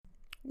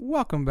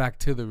Welcome back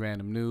to the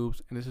Random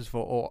Noobs, and this is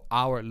for all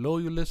our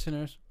loyal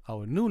listeners,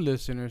 our new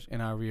listeners,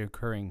 and our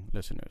reoccurring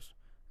listeners.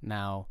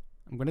 Now,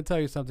 I'm going to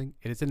tell you something.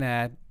 It is an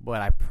ad, but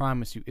I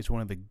promise you it's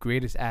one of the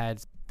greatest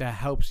ads that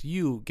helps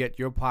you get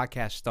your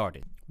podcast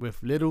started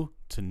with little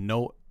to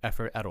no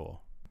effort at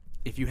all.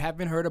 If you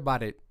haven't heard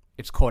about it,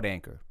 it's called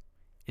Anchor.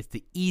 It's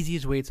the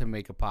easiest way to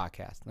make a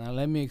podcast. Now,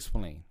 let me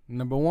explain.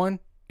 Number one,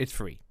 it's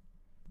free.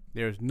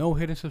 There's no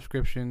hidden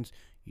subscriptions.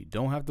 You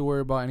don't have to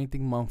worry about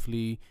anything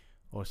monthly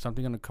or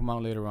something going to come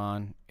out later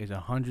on. It's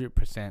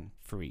 100%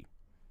 free.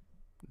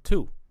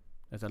 Two,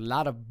 there's a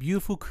lot of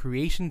beautiful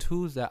creation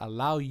tools that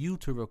allow you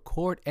to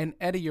record and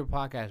edit your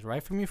podcast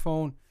right from your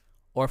phone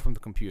or from the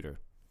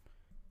computer.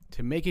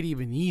 To make it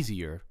even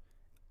easier,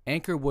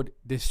 Anchor would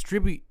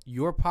distribute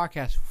your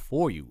podcast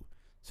for you.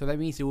 So that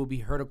means it will be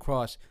heard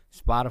across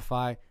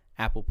Spotify,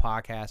 Apple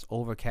Podcasts,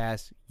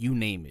 Overcast, you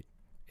name it.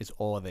 It's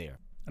all there.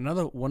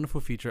 Another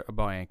wonderful feature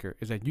about Anchor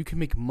is that you can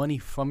make money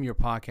from your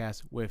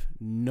podcast with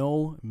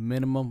no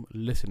minimum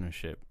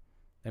listenership.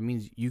 That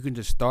means you can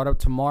just start up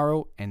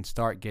tomorrow and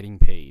start getting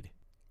paid.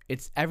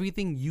 It's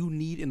everything you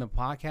need in a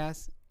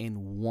podcast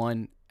in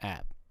one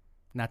app.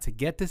 Now, to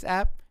get this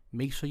app,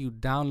 make sure you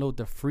download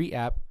the free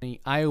app on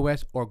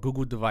iOS or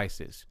Google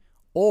devices.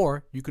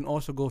 Or you can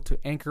also go to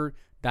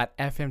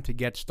anchor.fm to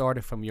get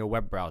started from your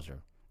web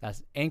browser.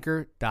 That's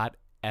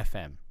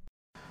anchor.fm.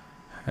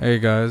 Hey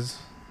guys,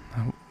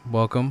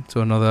 welcome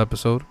to another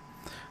episode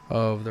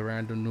of the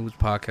Random News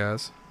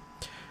Podcast.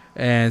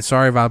 And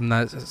sorry if I'm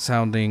not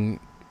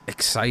sounding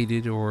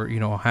excited or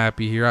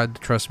happy here.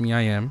 Trust me,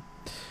 I am.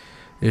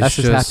 That's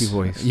his happy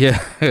voice. Yeah,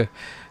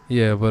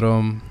 yeah. But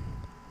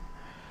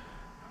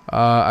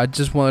I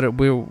just wanted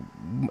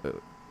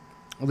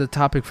the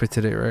topic for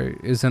today, right?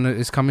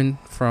 Is coming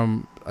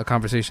from a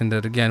conversation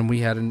that again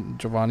we had in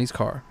Giovanni's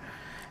car,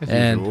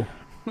 and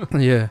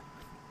yeah,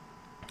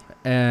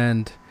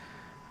 and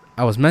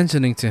I was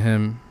mentioning to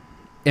him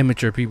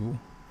immature people,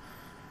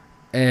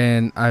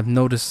 and I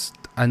noticed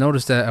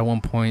that at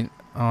one point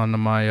on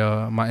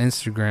my my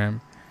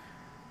Instagram,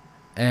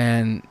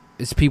 and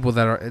it's people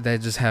that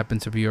just happen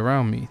to be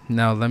around me.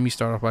 Now let me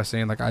start off by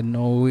saying, like, I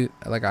know it,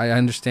 like I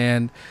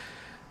understand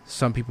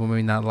some people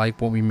may not like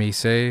what we may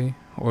say,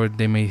 or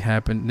they may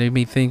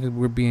think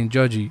we're being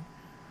judgy,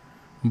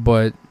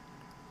 but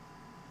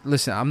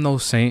listen, I'm no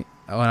saint.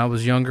 When I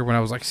was younger, when I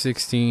was like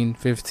 16,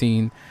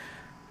 15,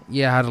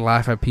 yeah, I'd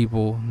laugh at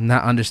people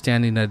not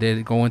understanding that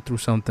they're going through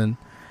something.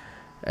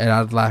 And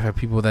I'd laugh at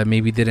people that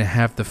maybe didn't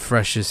have the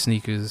freshest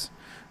sneakers,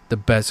 the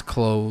best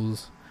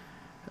clothes,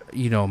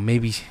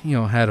 maybe,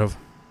 had a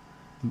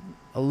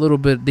little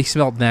bit, they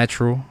smelled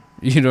natural,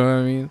 you know what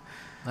I mean?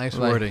 Nice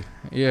wording.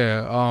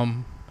 Yeah.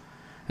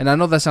 And I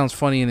know that sounds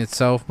funny in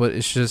itself, but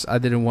it's just, I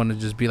didn't want to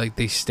just be like,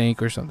 they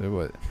stink or something,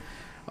 but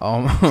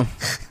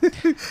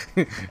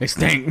they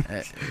stink.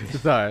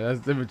 Sorry,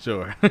 that's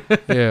immature.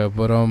 Yeah,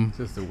 but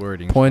just the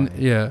wording. Point,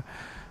 yeah.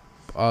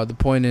 The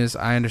point is,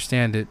 I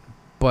understand it,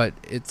 but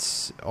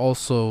it's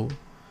also,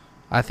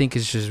 I think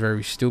it's just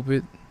very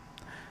stupid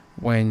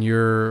when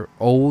you're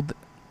old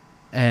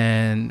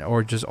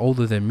or just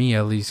older than me,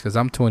 at least, because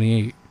I'm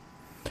 28,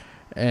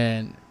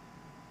 and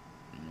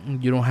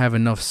you don't have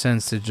enough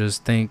sense to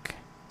just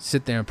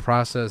sit there and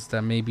process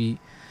that maybe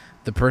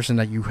the person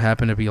that you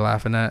happen to be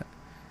laughing at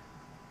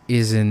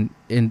isn't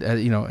in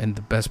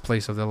the best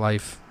place of their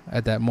life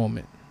at that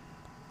moment,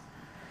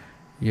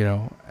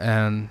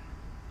 and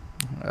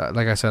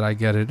like I said, I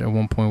get it. At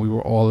one point we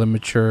were all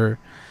immature,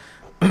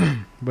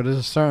 but there's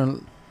a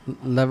certain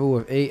level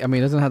of age. I mean,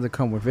 it doesn't have to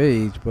come with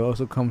age, but it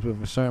also comes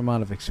with a certain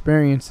amount of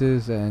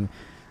experiences and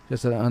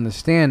just an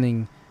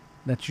understanding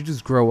that you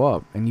just grow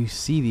up and you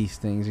see these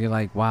things. You're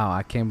like, wow,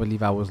 I can't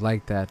believe I was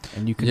like that.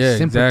 And you can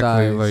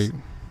sympathize.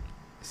 Exactly.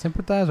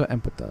 Sympathize or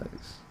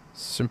empathize?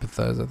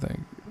 Sympathize, I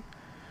think.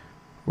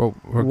 Well,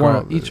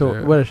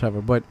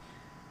 whatever. But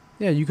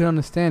yeah, you can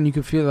understand. You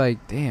can feel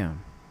like,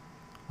 damn,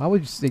 why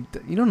would you think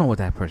you don't know what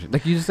that person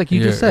like? You just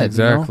said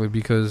exactly,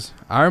 because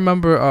I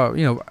remember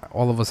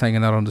all of us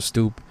hanging out on the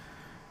stoop,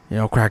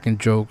 cracking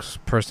jokes.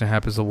 Person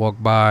happens to walk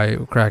by,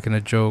 we're cracking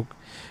a joke.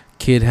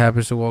 Kid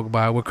happens to walk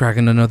by, we're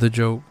cracking another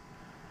joke.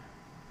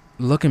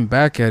 Looking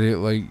back at it,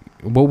 like,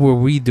 what were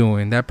we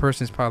doing? That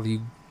person's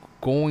probably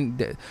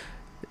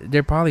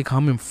they're probably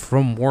coming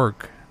from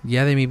work.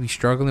 Yeah, they may be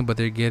struggling, but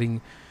they're getting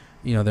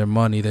their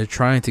money. They're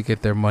trying to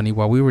get their money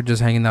while we were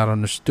just hanging out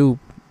on the stoop,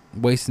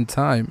 wasting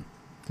time.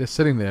 Just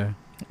sitting there.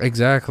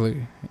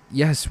 Exactly.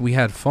 Yes, we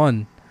had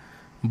fun,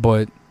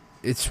 but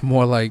it's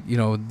more like,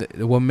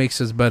 what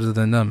makes us better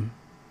than them.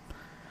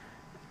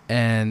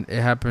 And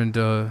it happened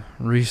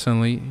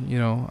recently,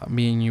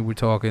 me and you were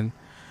talking,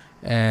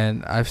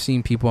 and I've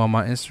seen people on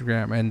my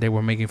Instagram, and they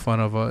were making fun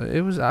of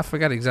I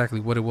forgot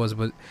exactly what it was,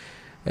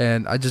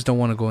 and I just don't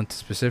want to go into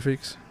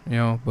specifics,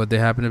 but they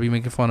happened to be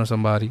making fun of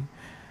somebody,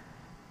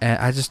 and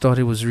I just thought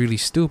it was really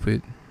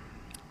stupid.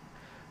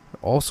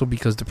 Also,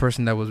 because the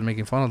person that was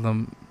making fun of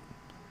them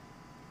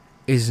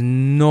is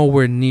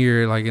nowhere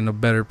near like in a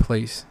better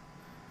place.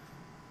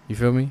 You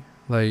feel me?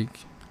 Like,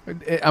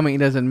 I mean, it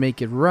doesn't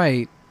make it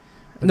right,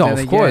 But No, then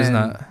of course again,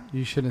 not.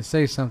 You shouldn't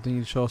say something.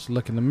 You should also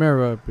look in the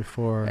mirror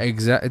before.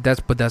 Exactly.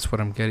 That's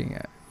what I'm getting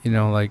at. You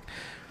know, like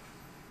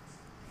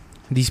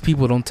these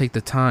people don't take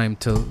the time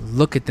to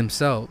look at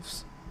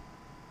themselves.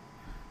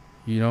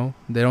 You know,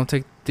 they don't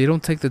take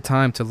the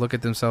time to look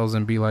at themselves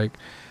and be like,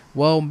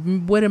 well,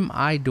 what am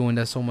I doing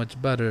that's so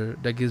much better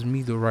that gives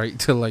me the right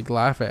to like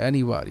laugh at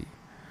anybody?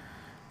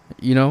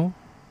 You know,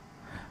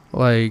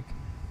 like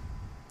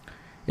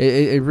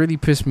it really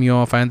pissed me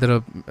off. I ended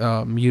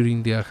up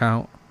muting the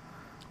account.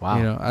 Wow,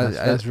 you know,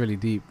 that's really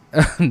deep.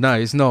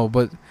 Nice, no,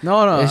 but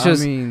No, it's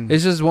just, I mean,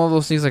 it's just one of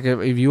those things. Like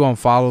if you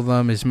unfollow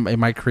them, it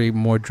might create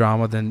more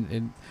drama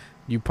than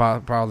you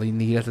probably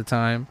need at the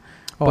time.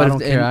 oh, but I don't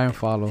care. I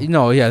unfollow.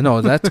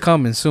 No, that's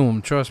coming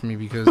soon. Trust me,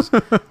 because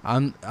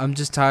I'm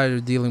just tired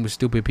of dealing with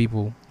stupid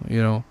people.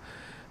 You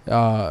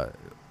know,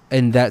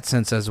 in that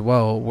sense as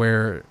well,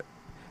 where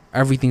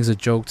everything's a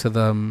joke to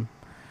them.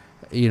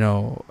 You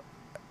know,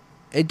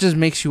 it just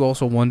makes you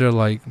also wonder,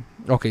 like,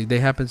 okay, they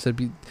happen to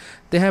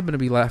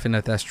be laughing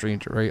at that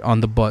stranger, right,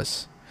 on the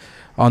bus,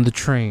 on the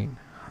train,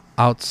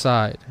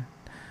 outside,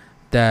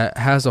 that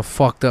has a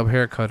fucked up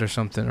haircut or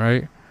something,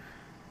 right?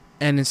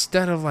 And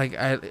instead of like,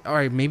 all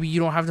right, maybe you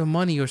don't have the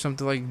money or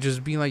something, like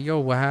just being like, yo,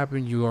 what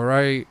happened? You all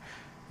right?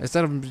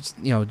 Instead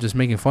of just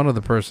making fun of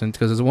the person,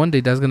 because one day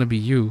that's gonna be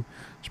you,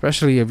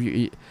 especially if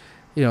you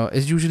know,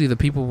 it's usually the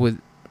people with.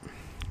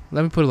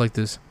 Let me put it like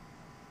this: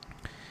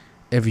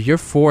 if your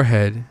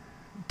forehead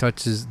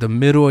touches the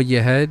middle of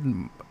your head,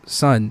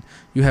 son,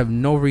 you have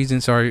no reason.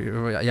 Sorry,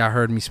 y'all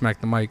heard me smack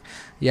the mic.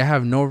 You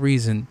have no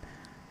reason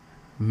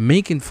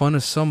making fun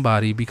of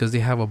somebody because they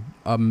have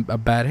a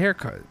bad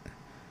haircut.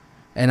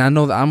 And I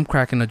know that I'm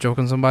cracking a joke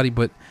on somebody,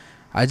 but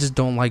I just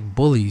don't like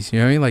bullies. You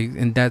know what I mean? Like,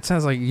 in that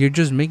sense, like, you're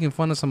just making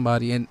fun of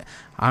somebody, and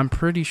I'm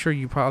pretty sure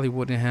you probably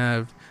wouldn't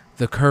have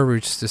the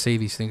courage to say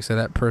these things to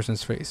that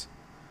person's face.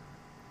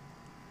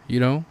 You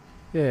know?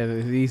 Yeah,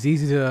 it's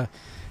easy to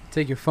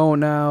take your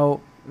phone out,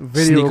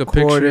 video Sneak a record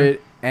picture.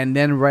 it, and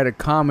then write a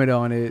comment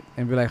on it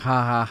and be like,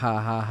 ha ha ha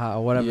ha ha,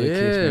 or whatever the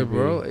case may Yeah, be.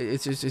 bro.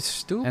 It's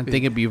stupid. And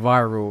think it'd be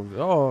viral.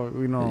 Oh,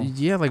 you know,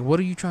 Yeah, like, what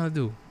are you trying to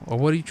do? Or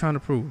what are you trying to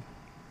prove?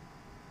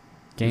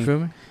 You feel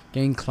me?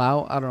 gain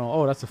clout. I don't know.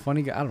 Oh, that's a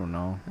funny guy. I don't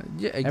know.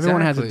 Yeah, exactly.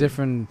 Everyone has a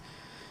different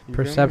You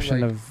feel me?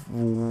 perception Like, of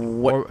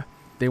what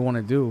they want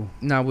to do.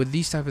 now, with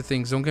these type of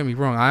things, don't get me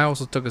wrong. I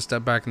also took a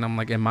step back, and I'm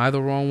like, am I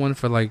the wrong one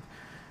for like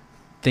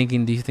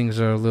thinking these things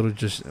are a little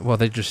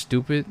they're just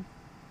stupid?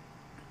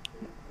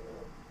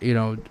 You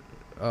know,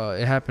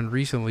 it happened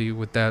recently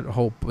with the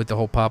whole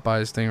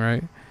Popeyes thing,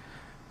 right?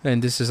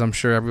 And this is, I'm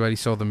sure everybody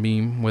saw the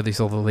meme where they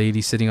saw the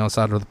lady sitting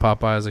outside of the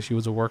Popeyes like she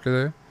was a worker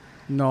there.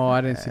 No,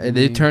 I didn't see.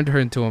 They turned her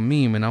into a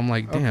meme, and I'm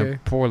like, damn, Okay.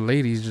 poor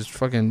lady's just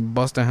fucking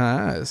busting her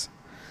ass.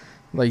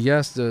 Like,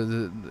 yes,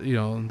 the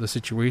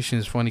situation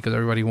is funny because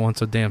everybody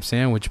wants a damn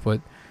sandwich,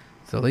 but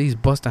the lady's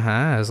busting her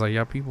ass. Like,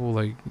 y'all people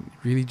like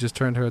really just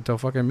turned her into a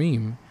fucking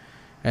meme.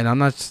 And I'm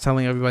not just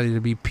telling everybody to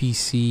be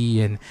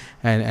PC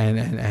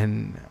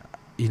and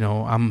you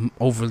know, I'm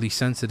overly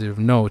sensitive.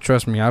 No,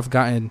 trust me, I've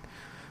gotten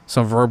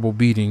some verbal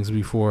beatings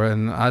before,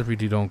 and I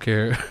really don't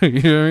care.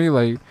 You know what I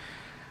mean?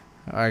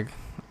 Like,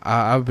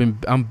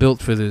 I'm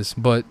built for this,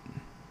 but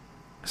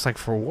it's like,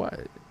 for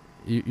what?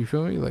 You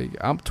feel me? Like,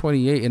 I'm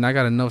 28 and I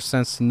got enough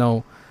sense to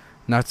know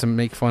not to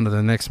make fun of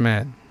the next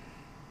man.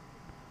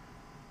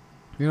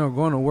 You know,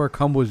 going to work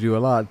humbles you a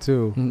lot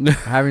too.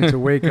 Having to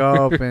wake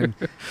up and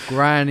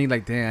grinding,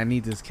 like, damn, I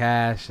need this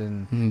cash,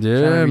 and trying Yeah,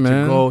 to reach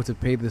man. a goal to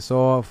pay this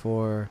off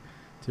or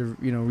to,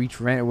 you know,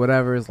 reach rent or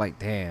whatever. It's like,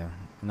 damn.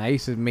 And I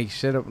used to make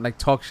shit up, like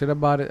talk shit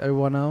about it,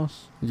 everyone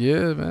else.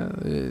 Yeah,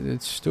 man.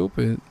 It's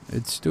stupid.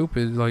 It's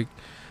stupid. Like,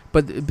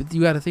 but you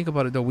got to think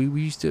about it though. We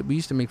used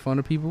to make fun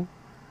of people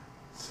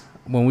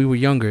when we were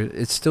younger.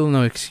 It's still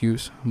no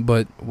excuse,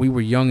 but we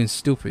were young and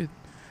stupid.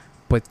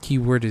 But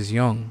keyword is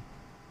young.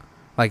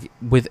 Like,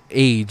 with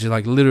age,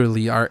 like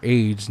literally our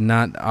age,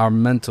 not our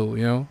mental,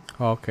 you know?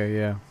 Okay,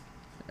 yeah.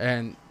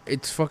 And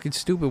it's fucking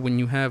stupid when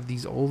you have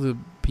these older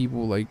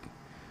people like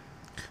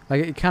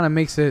Like, it kind of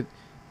makes it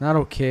not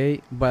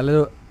okay, but a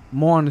little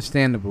more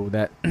understandable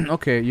that,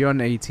 okay, you're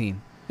under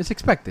 18. It's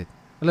expected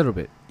a little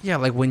bit. yeah,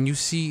 like when you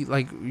see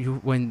like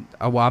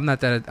I'm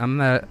not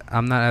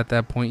at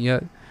that point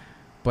yet,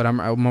 but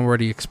I'm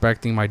already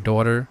expecting my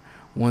daughter,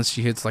 once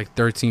she hits like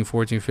 13,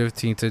 14,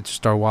 15, to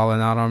start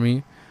wilding out on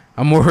me.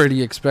 I'm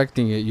already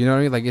expecting it, you know what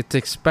I mean? Like, it's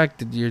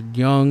expected. You're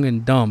young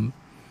and dumb.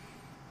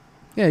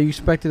 Yeah, you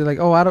expected, like,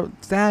 oh,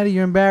 Daddy,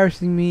 you're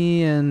embarrassing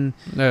me, and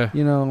Yeah.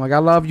 you know, like, I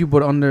love you,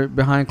 but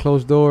behind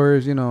closed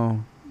doors, you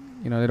know,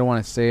 they don't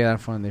want to say that in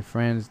front of their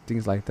friends,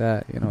 things like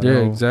that, you know. Yeah,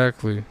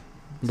 exactly.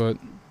 But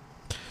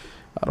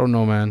I don't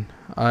know, man.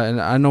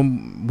 I know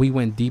we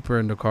went deeper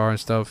in the car and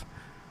stuff.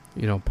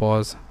 You know,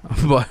 pause.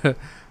 But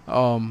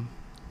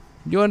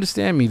you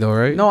understand me though,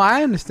 right? No,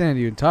 I understand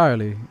you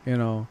entirely, you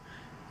know,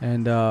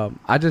 and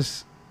I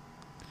just,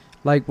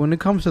 like, when it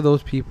comes to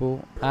those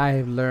people, I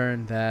have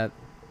learned that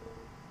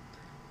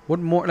what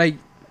more, like,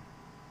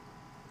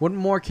 what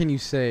more can you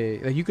say?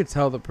 Like, you could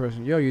tell the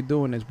person, yo, you're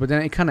doing this, but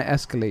then it kind of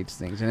escalates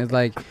things, and it's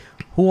like,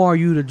 who are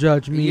you to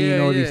judge me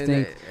and all these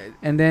things?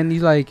 And then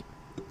you're like,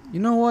 you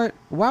know what?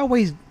 Why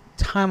waste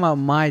time out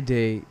my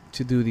day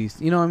to do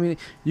these? You know what I mean?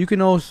 You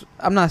can also,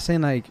 I'm not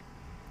saying like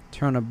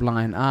turn a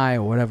blind eye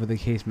or whatever the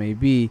case may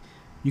be.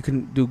 You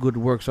can do good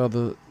works,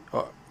 you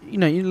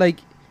know, you like,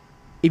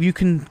 if you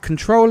can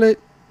control it,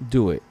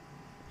 do it.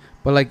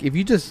 But like, if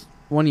you just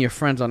one of your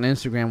friends on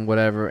Instagram,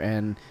 whatever,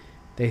 and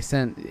they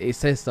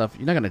say stuff,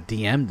 you're not gonna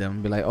DM them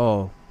and be like,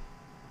 oh.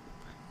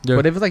 Yeah.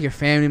 But if it's like your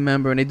family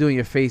member and they do it in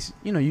your face,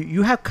 you know,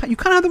 you kind of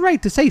have the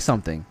right to say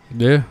something.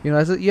 Yeah. You know,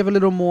 you have a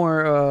little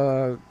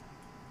more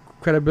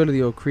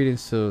credibility or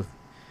credence to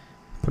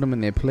put them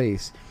in their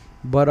place.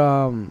 But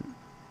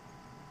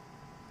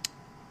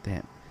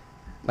damn,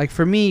 like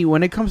for me,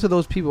 when it comes to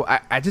those people,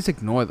 I just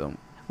ignore them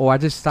or I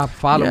just stop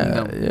following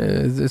them.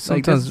 Yeah,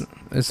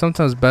 it's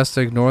sometimes best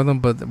to ignore them.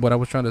 But what I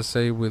was trying to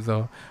say with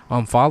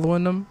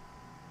unfollowing them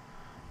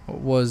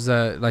was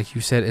that, like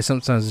you said,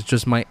 sometimes it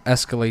just might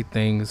escalate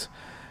things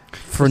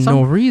for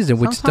no reason,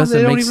 which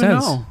doesn't make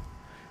sense.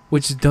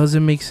 Which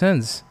doesn't make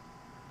sense.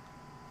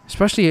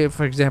 Especially if,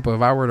 for example,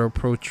 if I were to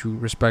approach you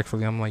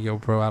respectfully, I'm like, yo,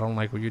 bro, I don't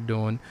like what you're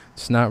doing.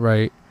 It's not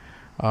right.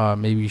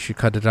 Maybe you should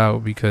cut it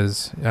out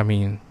because, I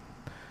mean,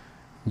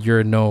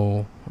 you're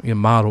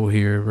model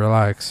here.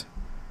 Relax.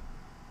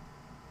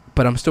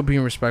 But I'm still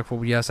being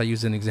respectful. Yes, I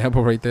used an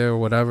example right there or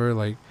whatever.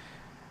 Like,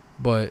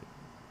 but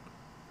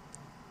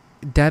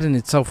that in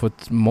itself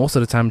would most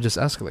of the time just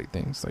escalate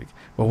things. Like,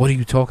 well, what are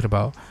you talking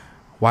about?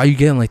 Why are you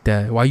getting like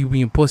that? Why are you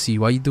being pussy?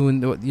 Why are you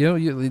doing... You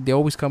know, they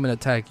always come and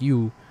attack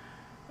you.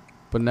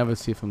 But never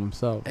see it from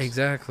themselves.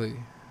 Exactly.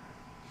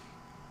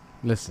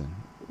 Listen,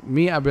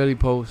 I barely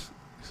post,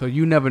 so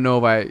you never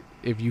know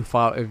if you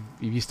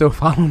still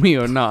follow me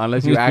or not,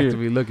 unless you're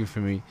actively looking for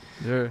me.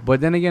 Yeah.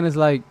 But then again, it's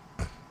like,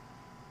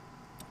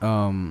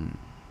 I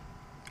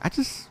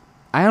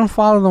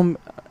unfollow them.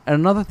 And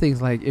another thing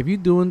is, like, if you're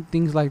doing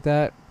things like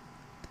that,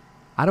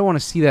 I don't want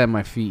to see that in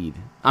my feed.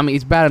 I mean,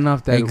 it's bad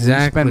enough that we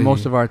spend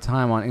most of our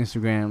time on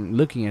Instagram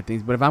looking at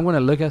things. But if I'm going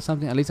to look at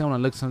something, at least I want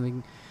to look at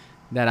something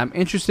that I'm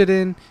interested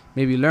in,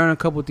 maybe learn a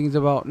couple things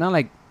about, not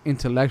like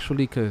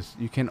intellectually, because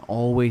you can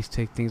always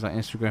take things on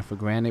Instagram for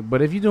granted.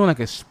 But if you're doing like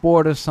a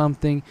sport or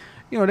something,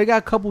 you know, they got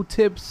a couple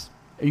tips.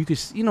 You could,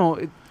 you know,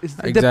 it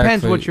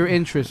depends what your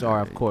interests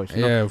are, of course.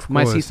 You know, of course. You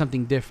might see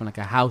something different, like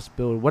a house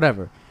build,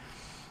 whatever.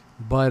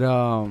 But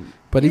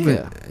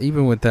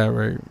even with that,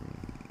 right,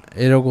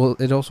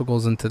 it also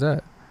goes into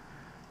that.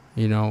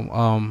 You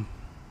know,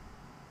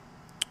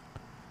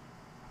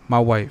 my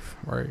wife,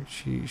 right?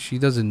 She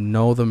doesn't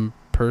know them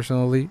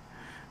personally,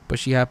 but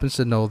she happens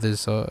to know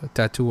this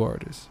tattoo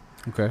artist.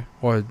 Okay.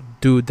 Or a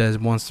dude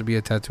that wants to be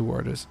a tattoo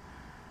artist.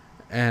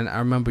 And I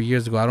remember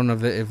years ago, I don't know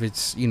if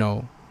it's, you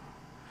know,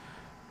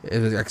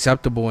 if it's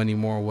acceptable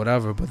anymore or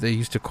whatever, but they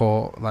used to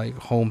call like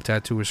home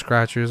tattoo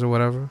scratchers or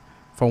whatever.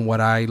 From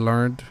what I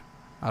learned,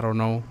 I don't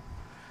know.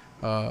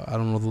 I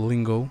don't know the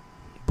lingo,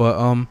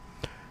 but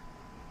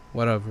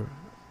whatever.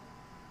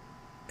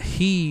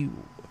 He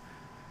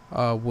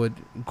would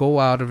go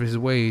out of his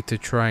way to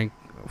try and,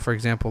 for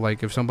example,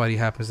 like if somebody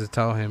happens to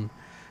tell him,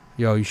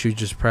 yo, you should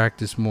just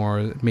practice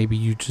more, maybe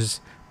you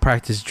just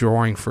practice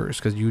drawing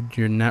first because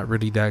you're not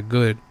really that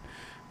good.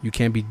 You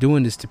can't be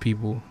doing this to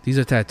people. These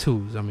are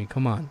tattoos. I mean,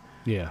 come on.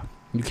 Yeah.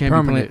 You can't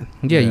be playing.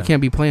 Yeah, you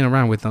can't be playing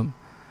around with them.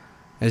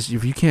 As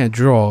if you can't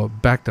draw,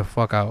 back the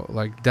fuck out.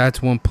 Like,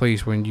 that's one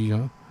place when you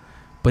know.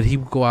 But he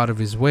would go out of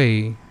his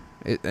way.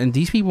 And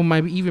these people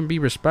might even be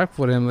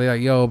respectful to him. They're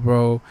like, yo,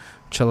 bro,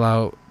 chill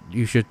out.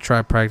 You should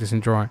try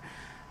practicing drawing.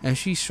 And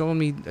she's shown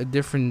me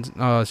different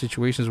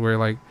situations where,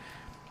 like,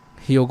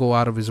 he'll go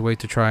out of his way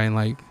to try and,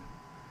 like,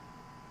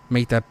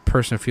 make that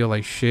person feel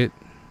like shit.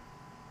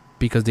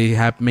 Because they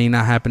may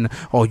not happen.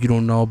 Oh, you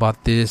don't know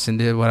about this and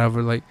that,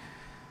 whatever. Like,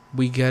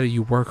 we get it.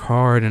 You work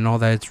hard and all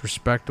that. It's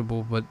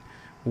respectable. But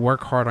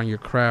work hard on your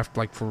craft,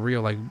 like, for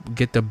real. Like,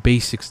 get the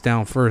basics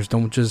down first.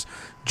 Don't just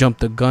jump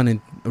the gun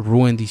and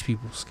ruin these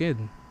people's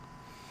skin.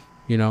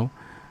 You know?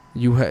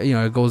 You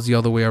know, it goes the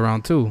other way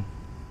around, too.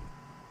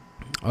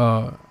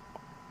 You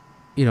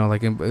know,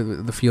 like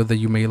in the field that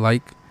you may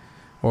like.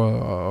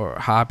 Or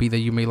hobby that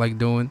you may like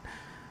doing.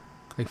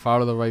 Like,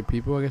 follow the right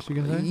people, I guess you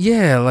can say?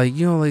 Yeah, like,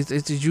 you know, like,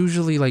 it's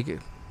usually,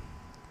 like,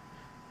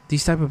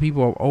 these type of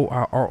people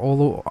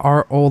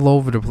are all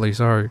over the place,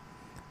 sorry.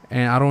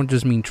 And I don't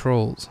just mean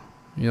trolls.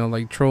 You know,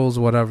 like, trolls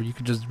or whatever, you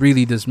could just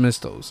really dismiss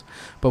those.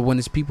 But when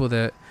it's people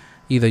that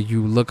either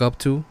you look up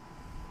to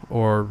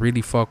or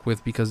really fuck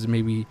with because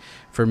maybe,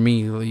 for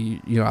me,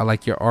 you know, I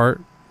like your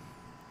art,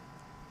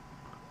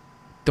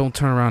 don't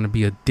turn around and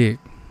be a dick.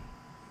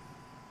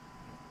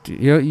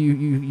 You know,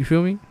 you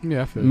feel me?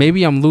 Yeah, I feel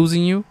maybe I'm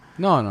losing you.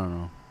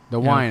 No. The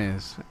wine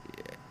is.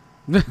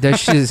 That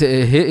shit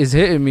is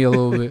hitting me a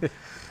little bit.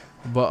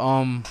 But,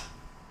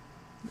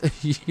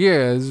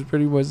 yeah, it's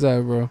pretty much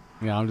that, bro.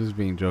 Yeah, I'm just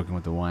being joking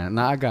with the wine.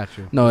 Nah, I got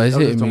you. No, it's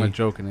hitting me. I'm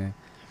joking there.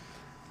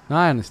 No,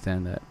 I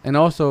understand that. And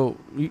also,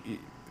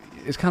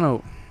 it's kind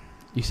of,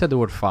 you said the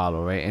word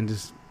follow, right? And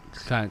just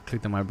kind of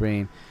clicked in my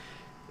brain.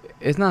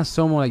 It's not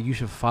so much like you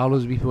should follow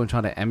those people and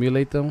try to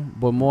emulate them,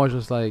 but more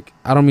just like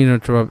I don't mean to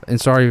interrupt, and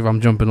sorry if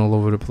I'm jumping all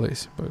over the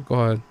place, but go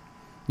ahead.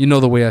 You know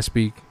the way I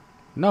speak.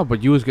 no.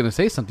 But you was gonna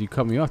say something. You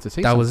cut me off to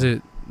say That something. was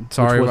it.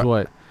 Sorry. Which was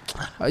what?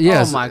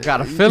 Yes. Oh my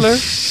god, a filler.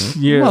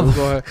 Yeah. Mother-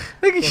 Go ahead.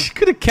 Nigga, you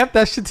could have kept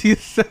that shit to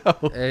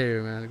yourself. Hey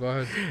man, go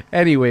ahead.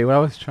 Anyway, what I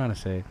was trying to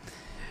say,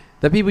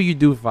 the people you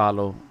do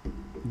follow,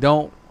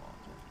 don't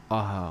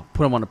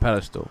put them on a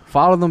pedestal.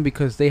 Follow them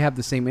because they have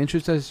the same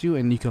interests as you,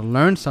 and you can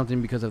learn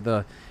something because of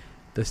the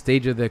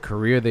stage of their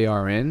career they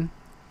are in.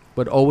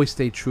 But always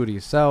stay true to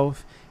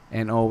yourself,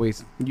 and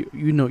always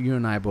you know, you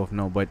and I both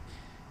know, but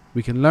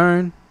we can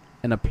learn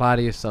and apply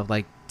to yourself.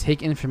 Like,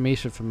 take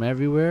information from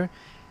everywhere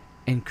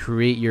and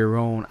create your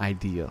own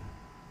idea.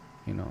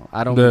 You know,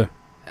 I don't. Yeah.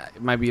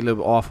 It might be a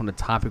little off on the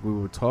topic we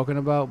were talking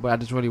about, but I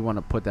just really want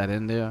to put that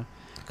in there.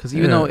 Because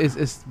even though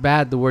it's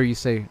bad the word you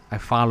say, I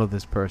follow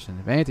this person.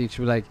 If anything, it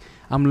should be like,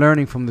 I'm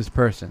learning from this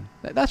person.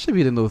 That should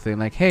be the little thing.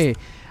 Like, hey,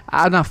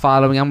 I'm not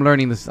following. I'm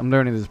learning this. I'm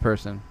learning this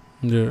person.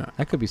 Yeah.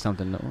 That could be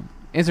something. Though.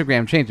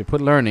 Instagram, change it.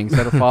 Put learning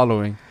instead of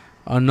following.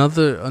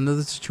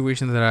 Another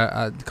situation that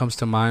I comes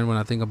to mind when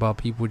I think about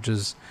people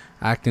just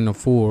acting a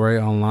fool right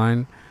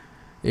online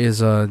is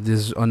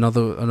there's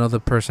another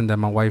person that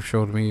my wife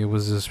showed me. It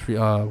was this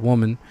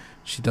woman.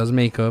 She does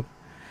makeup,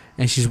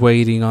 and she's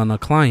waiting on a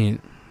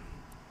client,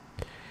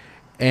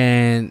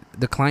 and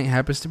the client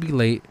happens to be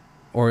late,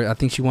 or I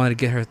think she wanted to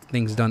get her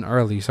things done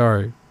early.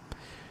 Sorry,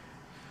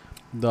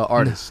 The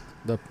artist,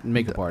 the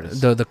makeup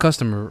artist. the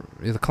customer,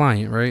 the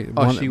client, right?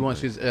 Oh,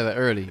 she's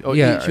early. Oh,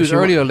 Yeah, she was she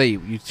early or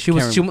late. She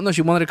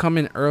wanted to come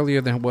in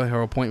earlier than what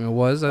her appointment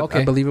was.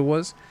 I believe it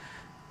was,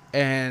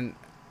 and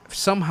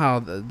somehow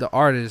the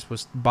artist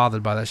was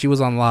bothered by that. She was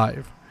on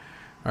live,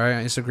 all right,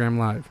 on Instagram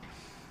Live,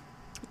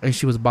 and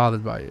she was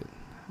bothered by it.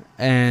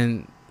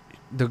 And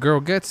the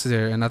girl gets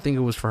there, and I think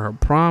it was for her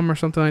prom or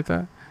something like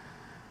that.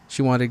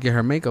 She wanted to get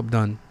her makeup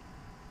done,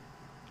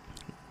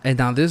 and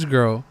now this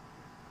girl,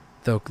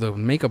 the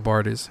makeup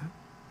artist,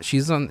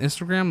 she's on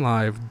Instagram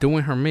Live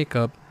doing her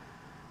makeup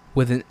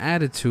with an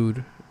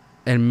attitude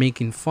and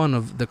making fun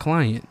of the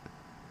client.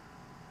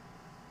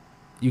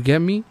 You get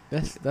me?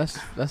 That's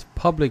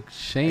public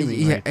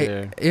shaming right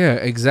there. Yeah,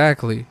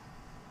 exactly.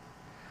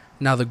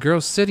 Now the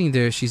girl sitting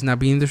there, she's not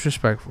being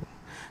disrespectful.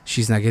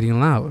 She's not getting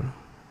loud.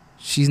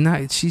 She's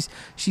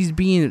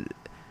being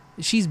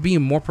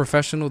more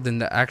professional than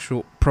the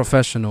actual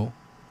professional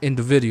in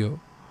the video.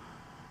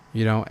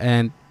 You know,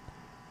 and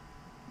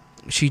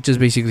she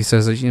just basically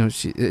says that, you know,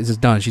 it's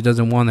done. She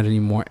doesn't want it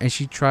anymore, and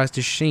she tries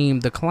to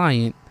shame the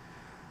client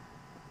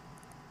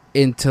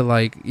into,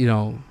 like, you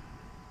know,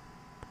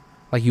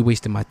 like, you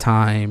wasted my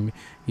time,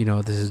 you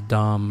know, this is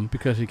dumb.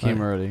 Because he came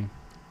early.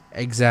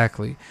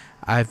 Exactly.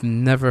 I've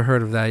never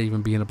heard of that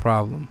even being a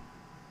problem.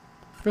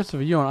 First of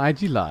all, you're on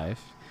IG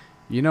Live.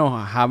 You know,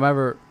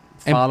 however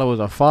followers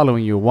are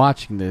following you,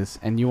 watching this,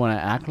 and you want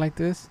to act like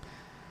this?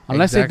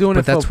 Unless they're doing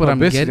it for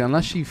publicity.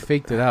 Unless she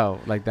faked it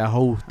out. Like, that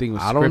whole thing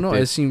was scripted. I don't know.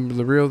 It seemed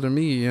real to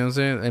me, you know what I'm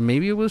saying? And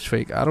maybe it was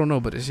fake. I don't know,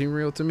 but it seemed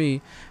real to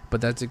me.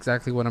 But that's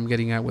exactly what I'm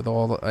getting at with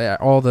all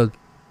the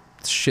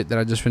shit that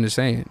I just finished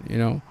saying, you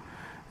know?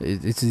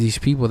 It's these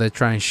people that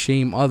try and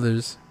shame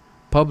others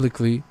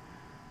publicly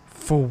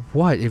for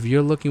what? If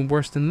you're looking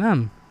worse than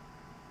them.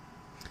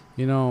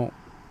 You know,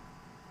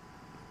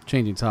 not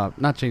changing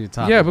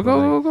topic. Yeah, but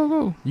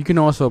go. You can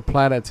also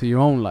apply that to your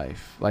own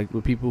life, like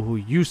with people who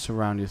you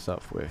surround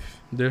yourself with.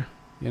 Yeah.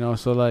 You know,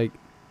 so like,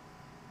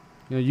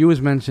 you know, you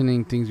was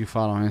mentioning things you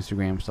follow on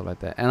Instagram, stuff like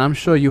that. And I'm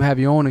sure you have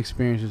your own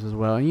experiences as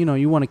well. And, you know,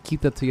 you want to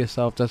keep that to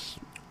yourself. That's,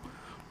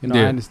 you know,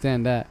 I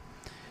understand that.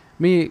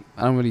 Me,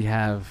 I don't really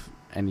have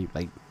any,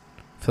 like,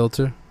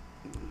 filter.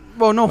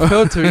 Well, no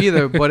filter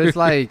either, but it's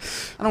like,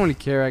 I don't really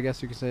care, I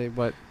guess you could say.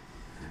 But,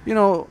 you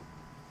know,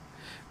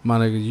 my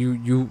nigga,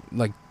 you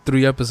like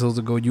 3 episodes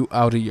ago, you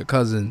outed your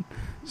cousin.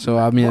 So,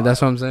 I mean,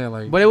 that's what I'm saying.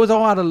 Like, but it was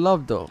all out of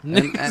love, though.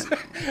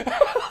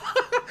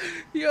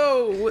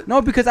 Yo.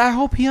 No, because I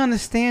hope he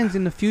understands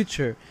in the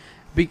future,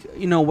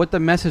 you know, what the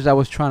message I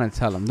was trying to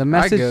tell him. The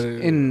message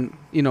in,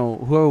 you know,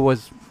 whoever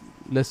was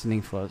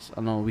listening for us.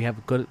 I know we have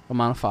a good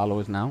amount of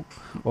followers now,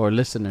 or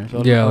listeners,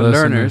 or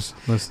learners.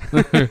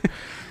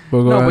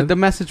 But the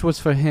message was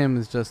for him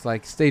is just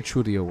like, stay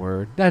true to your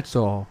word. That's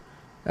all.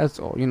 That's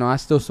all. You know, I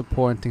still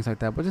support and things like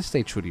that, but just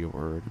stay true to your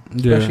word.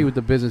 Especially with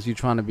the business you're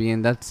trying to be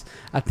in.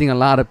 I think a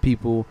lot of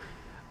people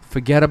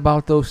forget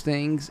about those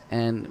things,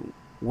 and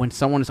when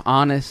someone is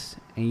honest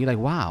and you're like,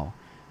 wow,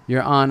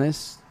 you're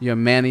honest, you're a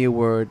man of your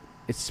word,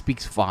 it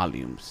speaks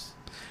volumes.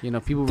 You know,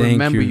 people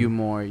remember you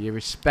more, you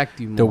respect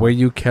you more. The way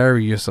you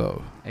carry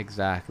yourself.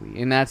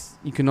 Exactly. And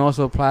you can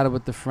also apply that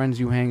with the friends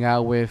you hang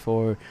out with,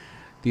 or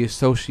the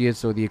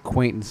associates or the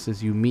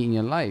acquaintances you meet in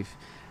your life.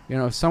 You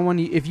know,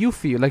 if you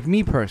feel, like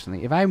me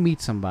personally, if I meet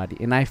somebody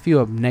and I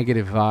feel a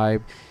negative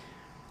vibe,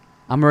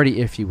 I'm already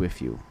iffy with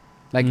you.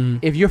 Like,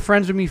 if you're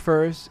friends with me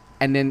first,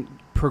 and then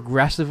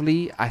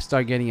progressively I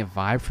start getting a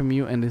vibe from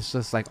you, and it's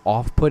just like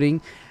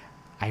off-putting,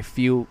 I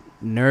feel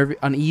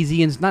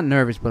uneasy, and it's not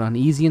nervous, but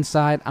uneasy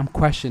inside. I'm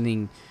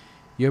questioning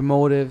your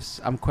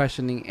motives. I'm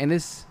questioning, and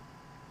it's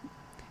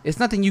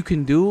nothing you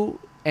can do,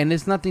 and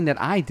it's nothing that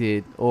I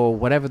did or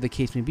whatever the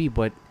case may be.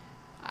 But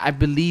I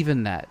believe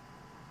in that,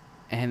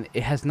 and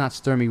it has not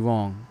stirred me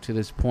wrong to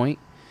this point.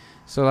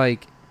 So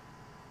like,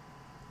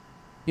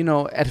 you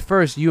know, at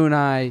first you and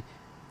I,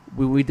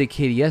 we did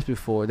KDS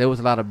before. There was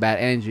a lot of bad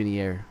energy in the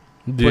air.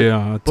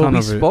 Yeah, a ton but we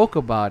of it. spoke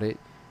about it,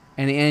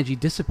 and the energy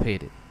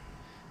dissipated.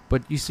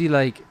 But you see,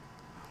 like,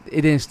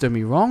 it didn't stir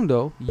me wrong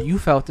though. You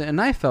felt it,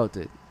 and I felt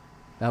it.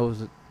 That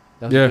was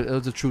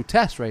a true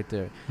test right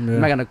there. Yeah.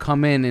 I'm not gonna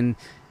come in and,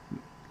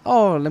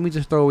 oh, let me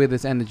just throw away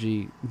this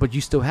energy, but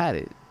you still had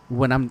it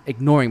when I'm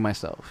ignoring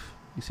myself.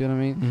 You see what I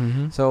mean?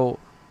 Mm-hmm. So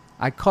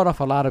I cut off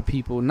a lot of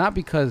people, not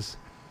because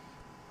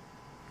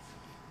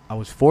I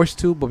was forced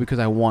to, but because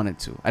I wanted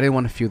to. I didn't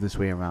want to feel this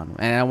way around them,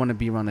 and I want to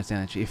be around this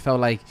energy. It felt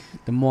like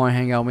the more I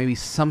hang out, maybe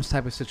some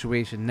type of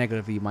situation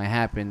negatively might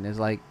happen. It's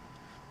like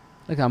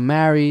I'm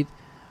married,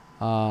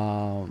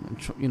 I'm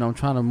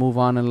trying to move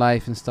on in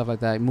life and stuff like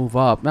that. Move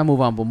up, not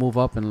move on, but move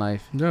up in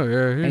life. Yeah,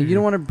 yeah. And you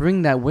don't want to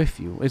bring that with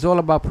you. It's all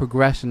about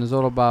progression. It's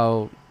all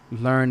about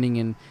learning,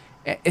 and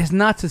it's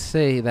not to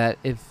say that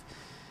if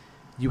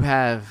you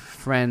have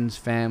friends,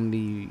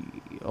 family,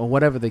 or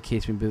whatever the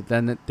case may be,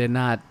 then they're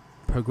not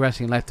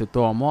progressing in life to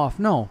throw them off.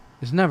 No,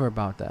 it's never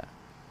about that.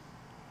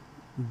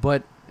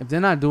 But if they're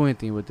not doing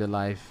anything with their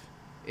life,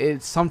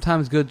 it's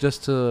sometimes good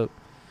just to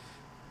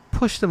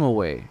push them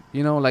away.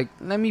 You know, like,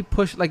 let me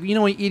push, like, you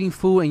know, when you're eating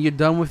food and you're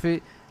done with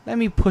it, let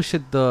me push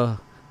it the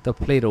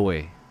plate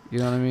away. You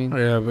know what I mean?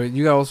 Yeah, but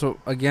you got also,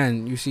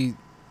 again, you see,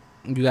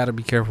 you got to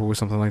be careful with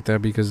something like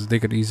that, because they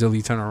could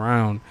easily turn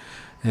around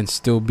and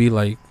still be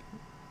like,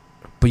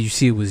 but you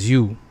see, it was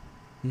you.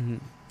 Mm-hmm.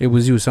 It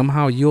was you.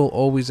 Somehow you'll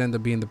always end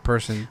up being the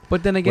person.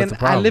 But then again,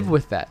 the I live problem.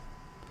 with that.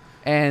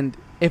 And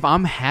if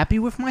I'm happy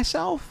with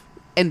myself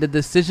and the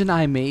decision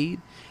I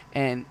made,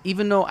 and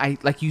even though I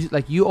like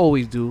you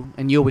always do,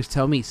 and you always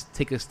tell me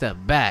take a step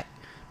back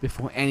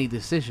before any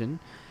decision.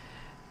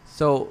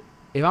 So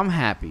if I'm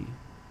happy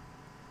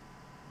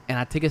and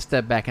I take a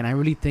step back and I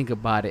really think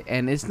about it,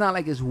 and it's not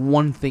like it's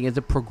one thing, it's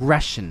a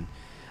progression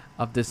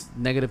of this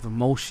negative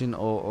emotion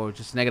or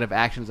just negative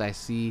actions I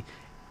see,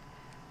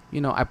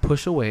 you know, I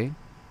push away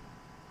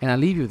and I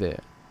leave you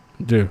there.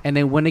 Yeah. And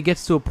then when it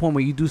gets to a point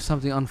where you do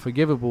something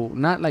unforgivable,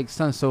 not like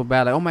something so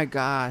bad, like, oh my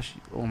God,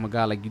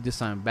 like you did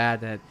something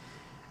bad that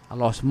I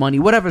lost money,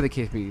 whatever the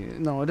case be.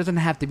 No, it doesn't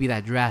have to be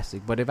that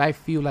drastic. But if I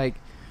feel like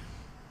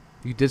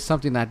you did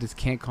something that I just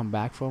can't come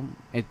back from,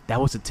 that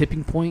was a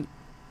tipping point,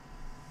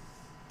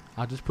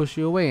 I'll just push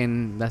you away,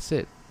 and that's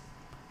it.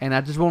 And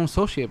I just won't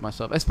associate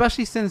myself,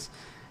 especially since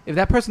if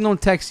that person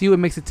don't text you, it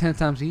makes it 10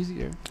 times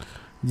easier.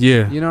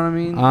 Yeah. You know what I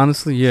mean?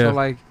 Honestly, yeah. So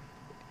like,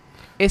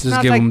 it's just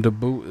not give like them the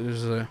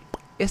boot.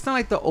 it's not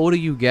like the older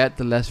you get,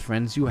 the less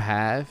friends you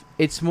have.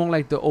 It's more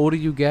like the older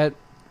you get,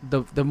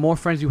 the more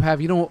friends you have.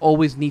 You don't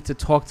always need to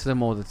talk to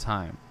them all the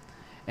time.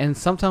 And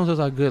sometimes those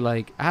are good.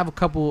 Like, I have a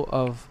couple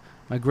of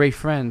my great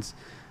friends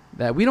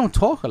that we don't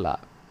talk a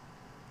lot.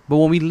 But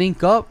when we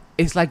link up,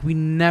 it's like we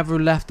never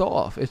left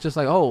off. It's just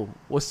like, oh,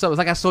 what's up? It's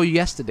like I saw you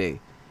yesterday.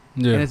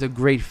 Yeah. And it's a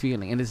great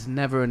feeling. And it's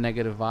never a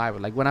negative vibe.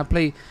 Like, when I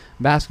play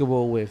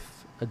basketball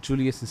with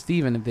Julius and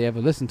Steven, if they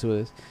ever listen to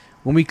this,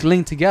 when we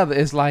link together,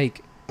 it's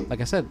like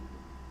I said,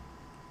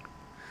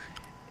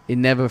 it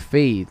never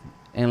fade.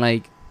 And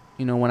like,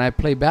 you know, when I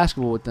play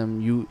basketball with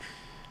them,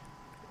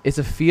 it's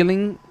a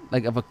feeling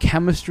like of a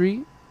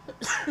chemistry,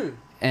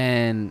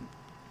 and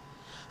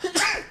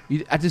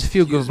I just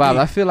feel good vibes.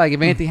 I feel like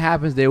if anything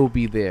happens, they will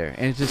be there,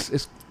 and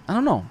it's I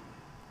don't know.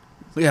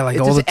 Yeah, like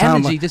It's all just the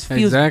time. energy just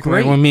feels exactly.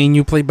 great. Like when me and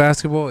you play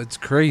basketball, it's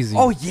crazy.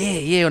 Oh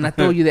yeah. When I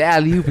throw you the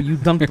alley oop and you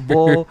dunk the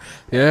ball,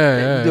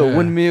 yeah. you do a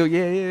windmill,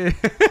 yeah.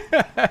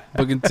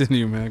 But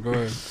continue, man. Go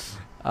ahead.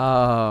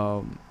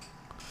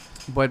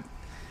 But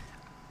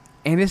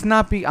and it's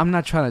not I'm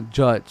not trying to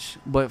judge,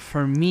 but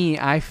for me,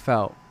 I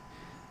felt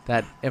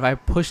that if I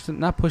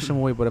not push them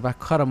away, but if I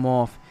cut them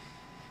off,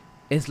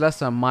 it's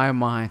less on my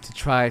mind to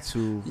try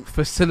to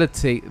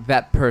facilitate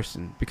that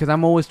person, because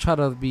I'm always trying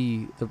to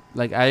be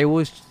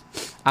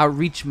I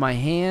reach my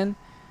hand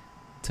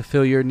to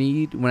fill your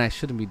need when I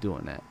shouldn't be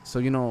doing that. So,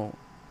 you know,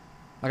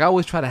 like, I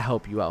always try to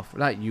help you out,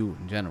 not you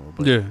in general,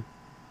 but Yeah.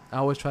 I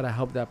always try to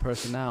help that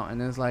person out. And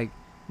it's like,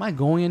 am I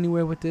going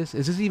anywhere with this?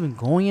 Is this even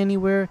going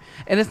anywhere?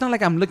 And it's not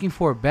like I'm looking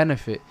for a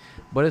benefit,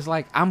 but it's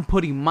like I'm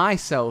putting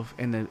myself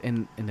in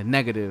the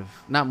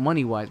negative, not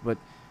money wise, but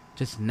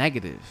just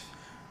negative.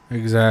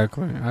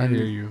 Exactly. I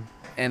hear you.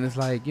 And it's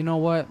like, you know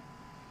what?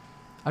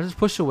 I just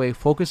push away,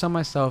 focus on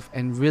myself,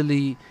 and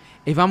really,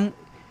 if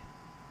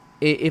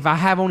I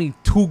have only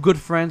 2 good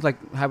friends,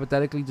 like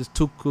hypothetically, just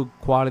 2 good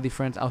quality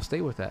friends, I'll stay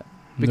with that,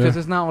 because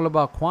it's not all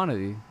about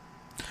quantity.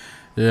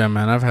 Yeah,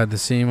 man. I've had the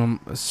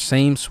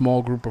same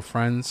small group of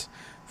friends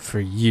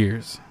for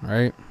years,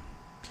 right?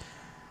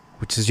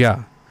 Which is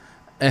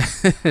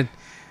And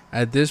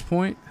at this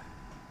point,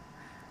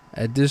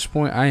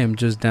 I am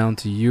just down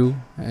to you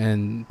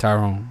and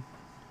Tyrone.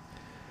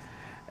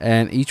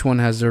 And each one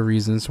has their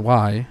reasons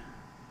why,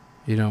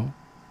 you know.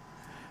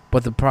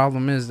 But the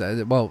problem is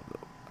that, well,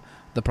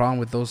 the problem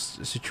with those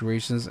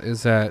situations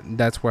is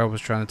that's where I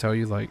was trying to tell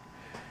you. Like,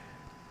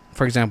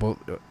 for example,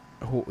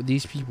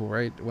 these people,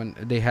 right? When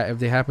if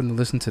they happen to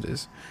listen to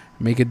this,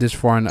 make it this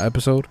far in the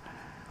episode,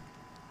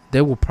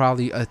 they will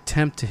probably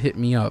attempt to hit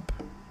me up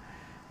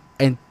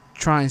and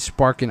try and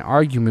spark an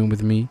argument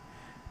with me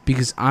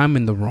because I'm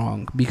in the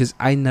wrong, because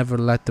I never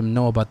let them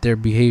know about their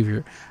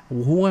behavior.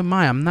 Who am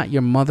I? I'm not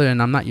your mother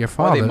and I'm not your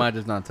father. Or they might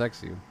just not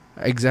text you.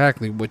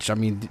 Exactly, which, I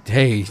mean,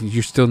 hey,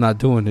 you're still not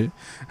doing it.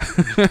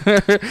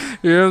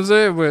 You know what I'm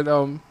saying?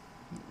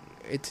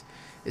 But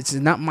it's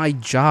not my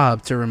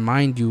job to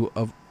remind you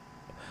of,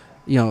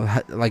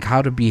 like,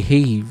 how to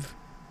behave.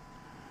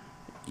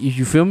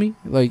 You feel me?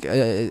 Like,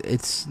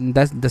 that's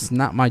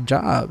not my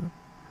job.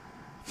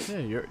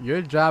 Yeah,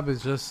 your job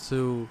is just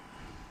to,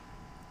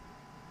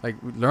 like,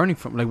 learning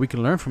from, like, we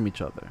can learn from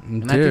each other,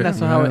 and I think that's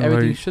how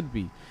everything should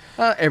be.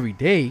 Every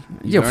day,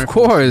 yeah, of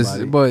course,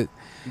 but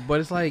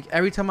it's like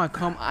every time I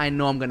come, I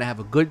know I'm gonna have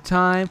a good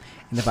time,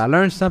 and if I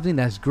learn something,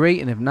 that's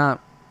great, and if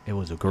not, it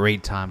was a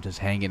great time just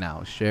hanging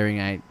out,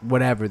 sharing,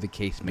 whatever the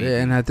case may be.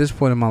 And at this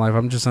point in my life,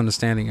 I'm just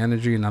understanding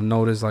energy, and I've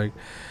noticed, like,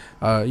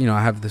 I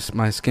have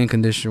my skin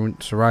condition,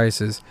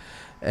 psoriasis,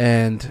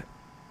 and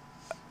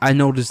I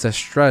noticed that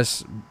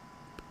stress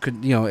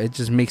could, it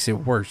just makes it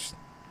worse.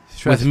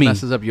 Stress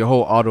messes up your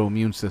whole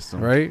autoimmune system,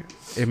 right?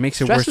 It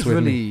makes it stress worse with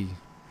really me.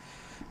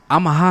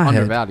 I'm a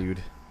hothead.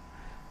 Undervalued.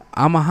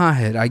 I'm a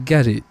hothead. I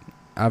get it.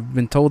 I've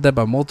been told that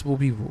by multiple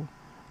people.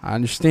 I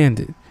understand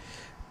it.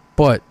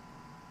 But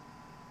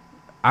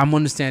I'm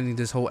understanding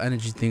this whole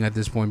energy thing at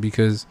this point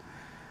because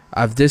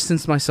I've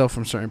distanced myself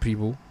from certain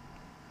people.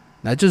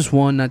 Not just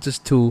one, not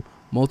just two,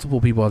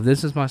 multiple people. I've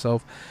distanced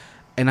myself,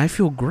 and I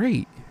feel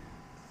great.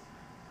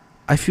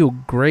 I feel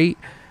great.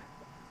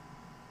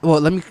 Well,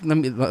 let me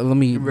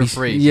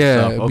rephrase.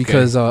 Yeah, okay.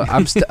 Because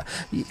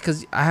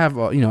because I have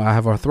I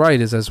have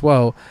arthritis as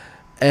well,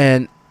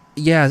 and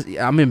yeah,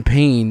 I'm in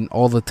pain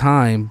all the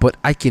time, but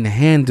I can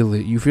handle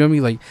it. You feel me?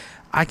 Like,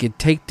 I can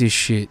take this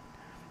shit.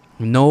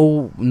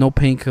 No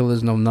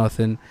painkillers, no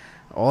nothing.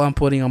 All I'm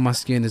putting on my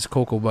skin is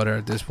cocoa butter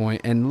at this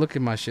point. And look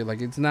at my shit.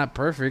 Like, it's not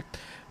perfect,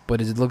 but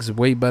it looks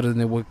way better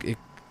than what it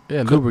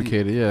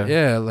lubricated, yeah.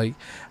 Yeah, like,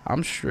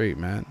 I'm straight,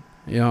 man.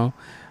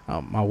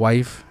 My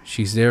wife,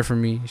 she's there for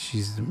me.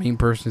 She's the main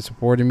person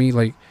supporting me.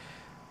 Like,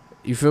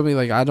 you feel me?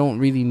 Like, I don't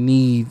really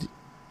need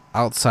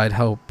outside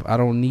help. I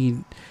don't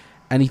need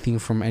anything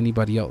from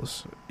anybody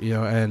else.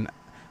 And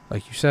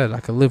like you said,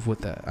 I could live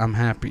with that. I'm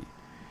happy.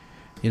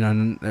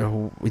 And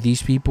with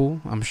these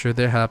people, I'm sure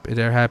they're happy.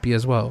 They're happy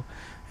as well.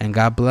 And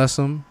God bless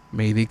them.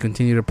 May they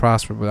continue to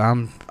prosper. But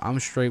I'm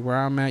straight where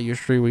I'm at. You're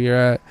straight where you're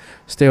at.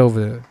 Stay over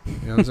there.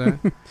 You know what I'm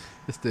saying?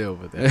 Just stay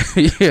over there.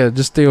 Yeah,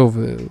 just stay over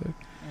there.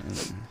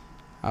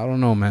 I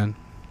don't know, man.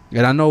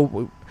 And I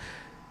know,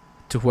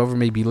 to whoever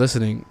may be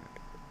listening,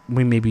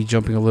 we may be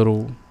jumping a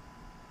little,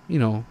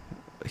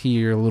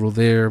 here, a little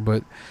there,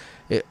 but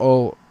it's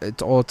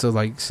all to,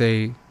 like,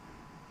 say,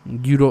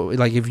 you don't,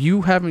 like, if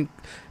you having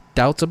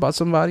doubts about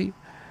somebody,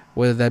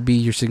 whether that be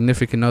your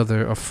significant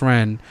other, a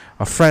friend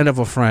of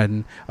a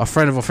friend, a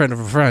friend of a friend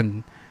of a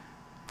friend,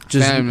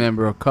 just family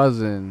member, a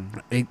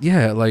cousin,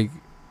 like,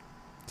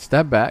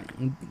 step back.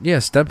 Yeah,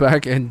 step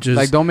back and just,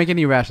 like, don't make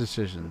any rash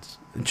decisions.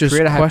 Just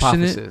create a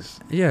question hypothesis.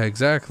 It. Yeah,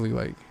 exactly.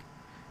 Like,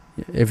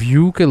 if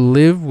you could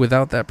live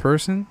without that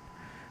person,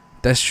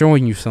 that's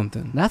showing you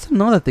something. That's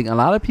another thing. A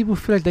lot of people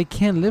feel like they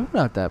can't live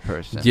without that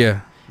person. Yeah,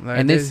 like,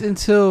 and it's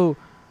until,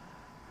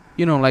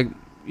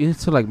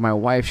 like my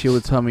wife, she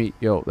would tell me,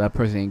 "Yo, that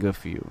person ain't good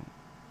for you,"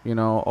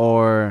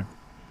 or.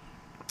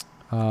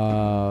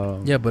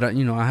 Yeah, but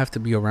I have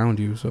to be around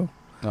you, so.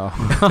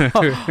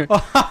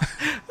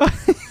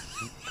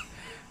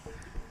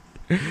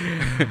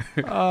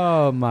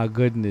 Oh my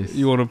goodness!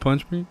 You want to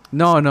punch me?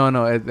 No.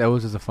 That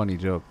was just a funny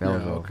joke. That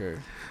was okay.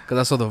 Because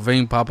I saw the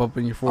vein pop up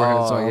in your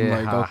forehead, so I'm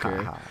like,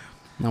 okay, ha.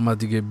 I'm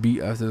about to get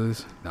beat after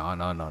this. No.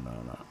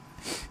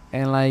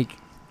 And, like,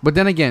 but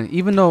then again,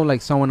 even though,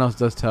 like, someone else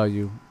does tell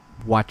you,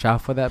 watch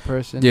out for that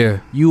person. Yeah.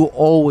 You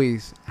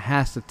always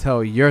has to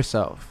tell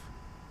yourself,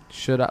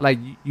 should I? Like,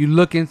 you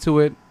look into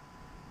it,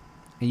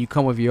 and you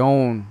come with your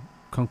own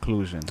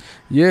conclusion.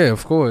 Yeah,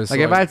 of course.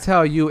 Like, if I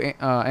tell you,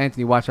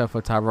 Anthony, watch out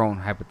for Tyrone,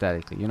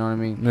 hypothetically, you know what I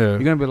mean? Yeah.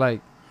 You're gonna be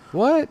like,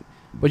 what?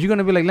 But you're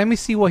gonna be like, let me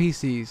see what he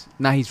sees.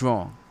 Now he's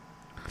wrong.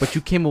 But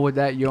you came up with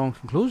that your own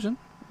conclusion.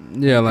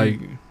 Yeah, like,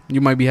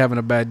 you might be having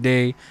a bad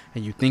day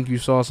and you think you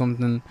saw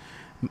something.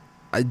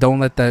 I don't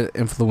let that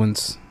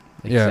influence.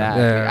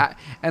 Exactly. Yeah.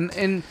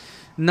 And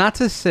not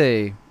to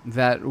say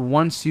that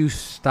once you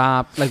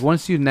stop, like,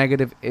 once you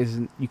negative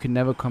isn't, you can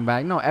never come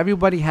back. No,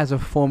 everybody has a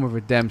form of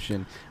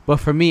redemption.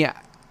 But for me,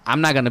 I'm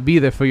not gonna be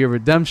there for your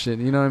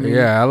redemption. You know what I mean?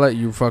 Yeah, I let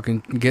you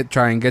fucking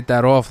try and get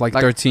that off like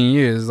 13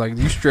 years. Like,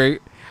 you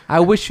straight.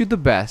 I wish you the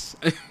best.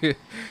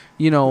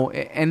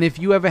 And if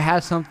you ever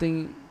have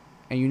something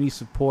and you need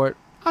support,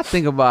 I'll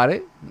think about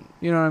it.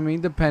 You know what I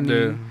mean? Depending.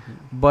 Yeah.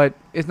 But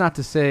it's not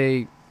to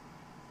say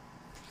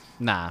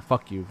nah,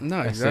 fuck you.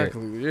 No, That's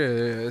exactly.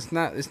 Yeah.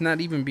 It's not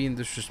even being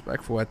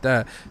disrespectful at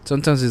that.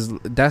 Sometimes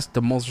that's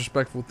the most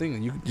respectful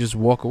thing. You can just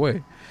walk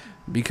away,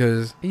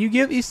 because And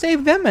you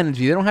save them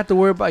energy. They don't have to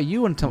worry about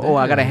you until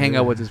I gotta hang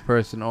out with this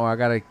person, or I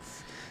gotta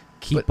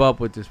keep up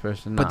with this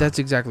person. But that's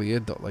exactly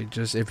it, though. Like,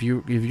 just if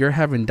you're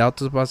having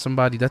doubts about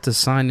somebody, that's a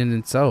sign in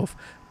itself.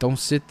 Don't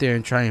sit there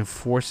and try and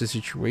force a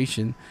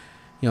situation.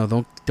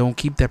 Don't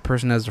keep that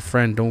person as a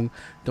friend.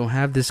 Don't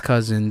have this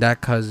cousin,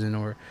 that cousin,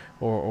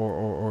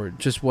 or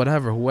just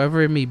whatever,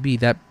 whoever it may be,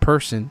 that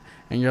person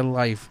in your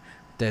life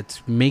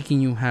that's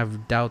making you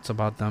have doubts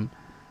about them.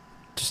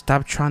 Just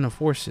stop trying to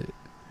force it.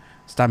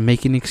 Stop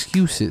making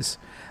excuses.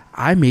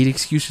 I made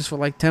excuses for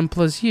like 10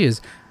 plus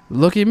years.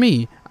 Look at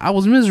me. I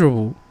was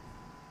miserable.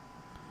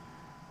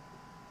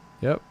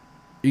 Yep.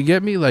 You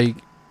get me? Like,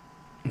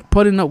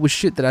 putting up with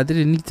shit that I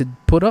didn't need to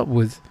put up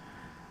with.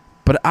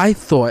 But I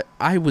thought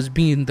I was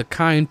being the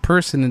kind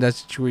person in that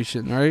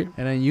situation, right?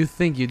 And then you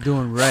think you're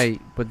doing right,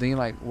 but then you're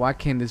like, why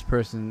can't this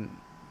person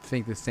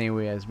think the same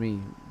way as me?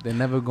 They're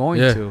never going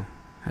to.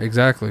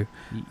 Exactly.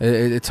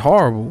 It's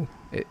horrible.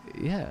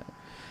 Yeah.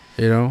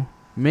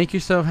 Make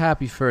yourself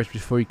happy first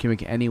before you can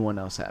make anyone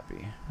else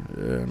happy.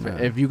 Yeah,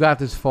 man. If you got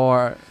this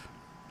far,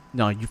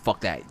 no, you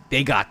fuck that.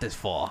 They got this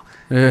far.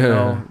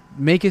 Yeah.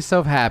 Make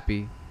yourself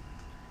happy.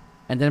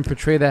 And then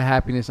portray that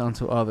happiness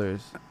onto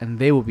others, and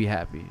they will be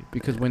happy.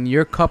 Because when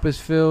your cup is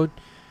filled,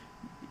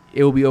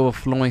 it will be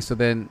overflowing, so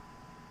then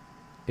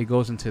it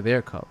goes into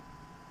their cup.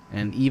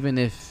 And even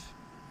if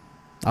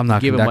I'm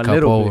not giving that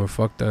cup over,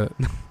 fuck that.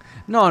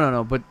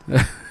 No. But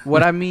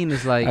what I mean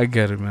is like... I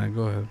get it, man.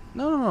 Go ahead.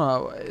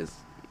 No.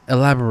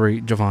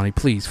 Elaborate, Giovanni,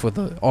 please, for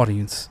the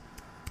audience.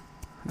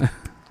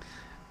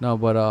 No,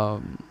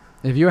 but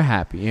if you're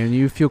happy and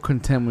you feel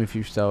content with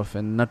yourself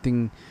and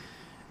nothing...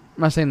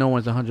 I'm not saying no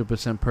one's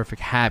 100%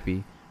 perfect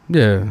happy.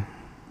 Yeah.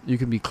 You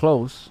can be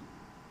close.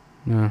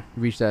 Yeah.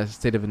 Reach that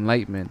state of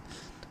enlightenment.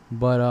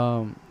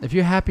 But if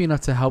you're happy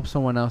enough to help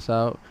someone else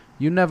out,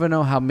 you never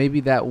know how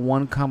maybe that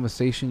one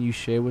conversation you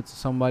share with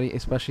somebody,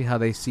 especially how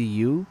they see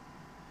you,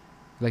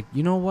 like,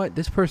 you know what?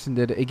 This person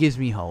did it. It gives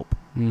me hope.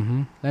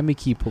 Mm-hmm. Let me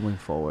keep moving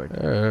forward.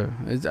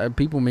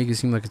 People make it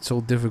seem like it's so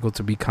difficult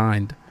to be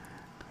kind.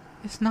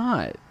 It's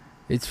not.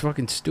 It's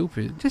fucking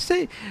stupid. Just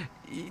say...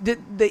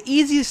 The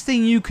easiest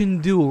thing you can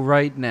do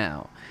right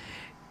now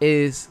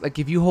is, like,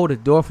 if you hold a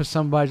door for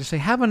somebody, just say,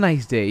 have a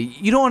nice day.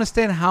 You don't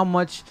understand how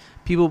much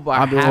people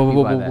are happy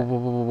by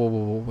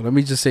that. Let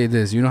me just say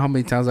this. You know how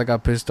many times I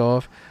got pissed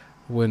off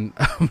when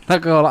I'm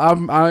not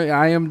gonna,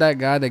 I am that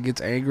guy that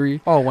gets angry.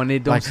 Oh, when they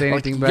don't say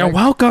anything back? You're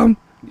welcome.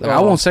 Like, I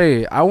won't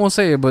say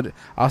it, but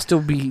I'll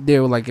still be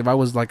there. Like, if I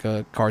was like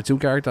a cartoon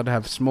character, I'd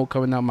have smoke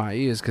coming out my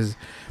ears, because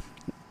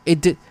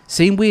it did.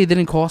 Same way, it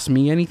didn't cost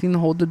me anything to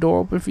hold the door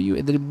open for you.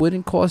 It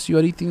wouldn't cost you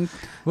anything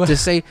to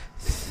say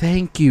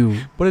thank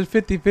you. But it's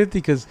 50-50,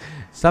 because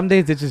some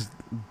days they just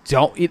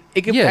don't.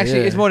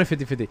 It's more than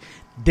 50-50.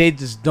 They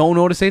just don't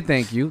know to say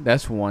thank you.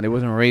 That's one. They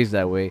wasn't raised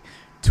that way.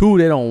 Two,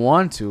 they don't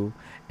want to.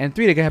 And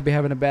three, they could be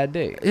having a bad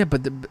day. Yeah,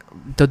 but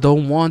the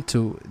don't want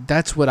to.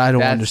 That's what I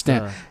don't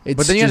understand.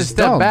 But then you have to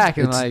step back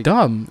and it's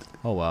dumb.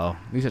 Oh, well,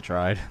 at least I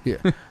tried. Yeah.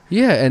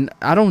 Yeah, and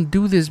I don't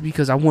do this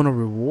because I want a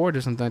reward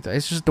or something like that.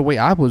 It's just the way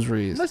I was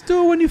raised. Let's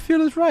do it when you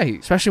feel it's right.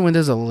 Especially when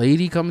there's a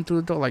lady coming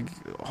through the door, like,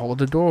 hold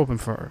the door open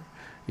for her.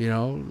 You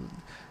know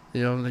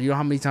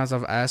how many times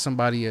I've asked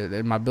somebody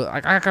in my building,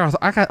 like, I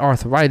got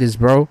arthritis,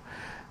 bro,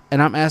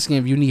 and I'm asking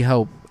if you need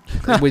help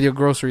with your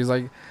groceries.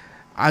 Like,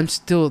 I'm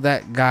still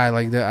that guy.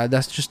 Like,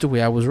 that's just the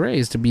way I was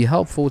raised, to be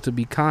helpful, to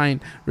be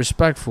kind,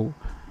 respectful.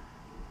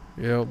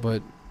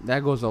 But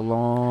that goes a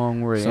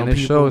long way, and it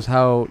shows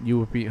how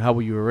you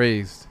were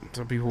raised.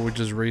 Some people were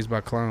just raised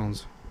by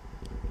clowns.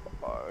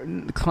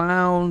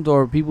 Clowns,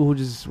 or people who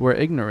just were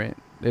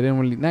ignorant. They didn't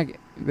really,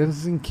 they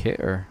doesn't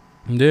care.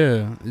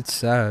 Yeah, it's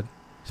sad.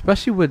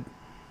 Especially with,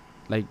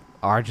 like,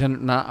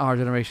 not our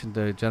generation,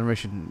 the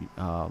generation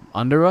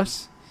under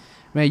us.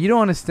 Man, you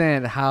don't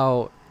understand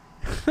how...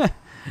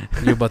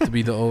 You're about to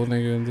be the old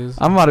nigga in this?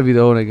 I'm about to be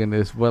the old nigga in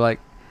this, but, like,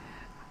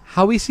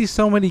 how we see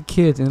so many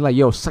kids and like,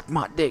 yo, suck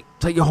my dick.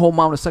 Tell your whole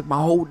mom to suck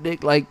my whole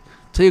dick. Like,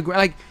 tell your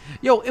like,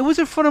 yo, it was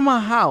in front of my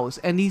house,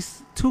 and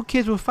these two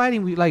kids were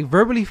fighting, like,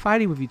 verbally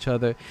fighting with each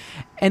other,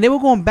 and they were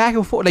going back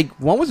and forth. Like,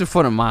 one was in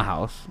front of my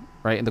house,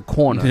 right in the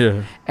corner,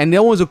 yeah, and the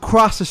other one was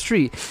across the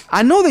street.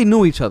 I know they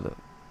knew each other,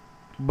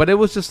 but it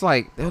was just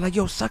like, they were like,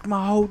 yo, suck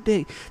my whole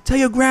dick. Tell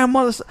your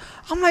grandmother.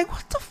 I'm like,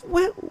 what the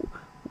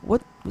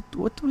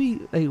what do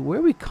we, like,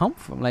 where we come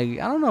from? Like,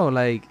 I don't know,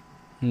 like.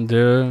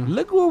 Yeah.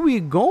 Look where we're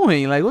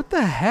going. Like, what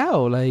the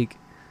hell? Like,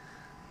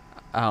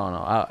 I don't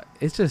know.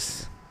 It's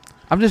just,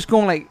 I'm just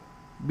going, like,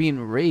 being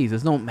raised.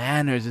 There's no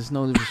manners. There's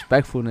no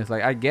respectfulness.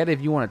 Like, I get it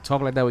if you want to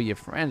talk like that with your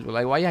friends, but,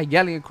 like, why y'all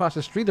yelling across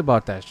the street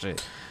about that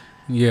shit?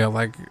 Yeah,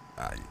 like,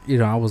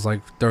 I was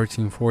like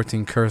 13,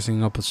 14,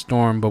 cursing up a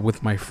storm, but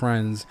with my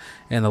friends,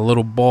 and a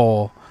little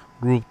ball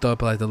grouped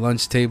up at, like, the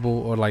lunch table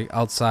or, like,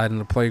 outside in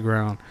the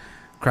playground,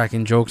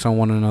 cracking jokes on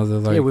one another.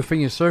 Like, yeah, within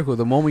your circle.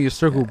 The moment your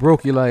circle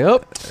broke, you're like,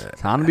 oh,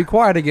 time to be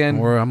quiet again.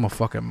 Or I'm a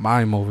fucking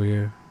mime over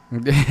here.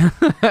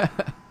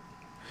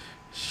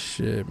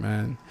 Shit,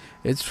 man.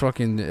 It's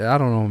fucking. I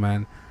don't know,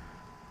 man.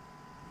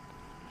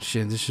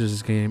 Shit, this shit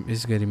is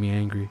getting me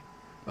angry.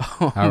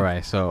 All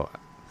right, so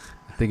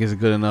I think it's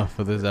good enough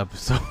for this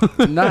episode.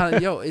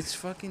 Yo, it's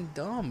fucking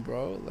dumb,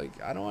 bro.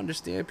 Like, I don't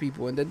understand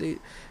people, and then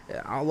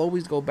I'll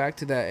always go back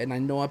to that. And I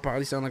know I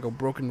probably sound like a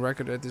broken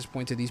record at this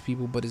point to these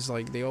people, but it's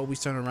like they always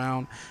turn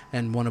around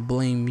and want to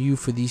blame you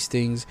for these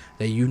things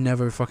that you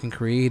never fucking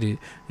created.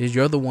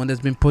 You're the one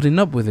that's been putting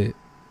up with it.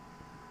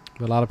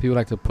 But a lot of people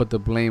like to put the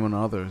blame on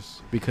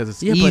others because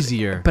it's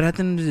easier. But at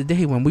the end of the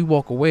day, when we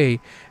walk away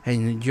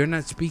and you're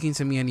not speaking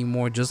to me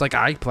anymore, just like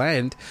I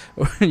planned,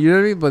 you know what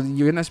I mean? But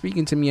you're not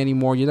speaking to me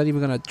anymore. You're not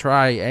even gonna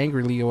try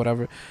angrily or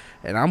whatever,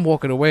 and I'm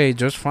walking away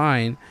just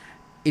fine.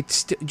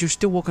 You're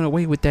still walking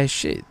away with that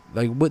shit.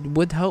 Like, what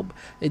would help?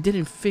 It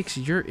didn't fix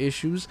your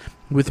issues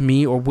with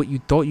me or what you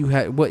thought you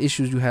had, what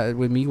issues you had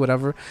with me,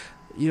 whatever.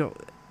 You know,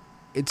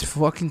 it's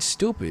fucking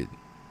stupid.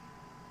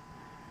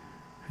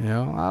 You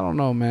know, I don't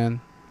know,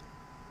 man.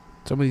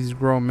 Some of these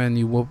grown men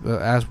need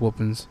ass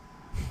whoopings.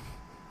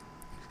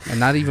 And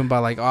not even by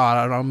like,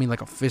 I don't mean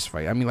like a fist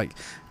fight. I mean like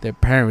their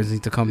parents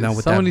need to come down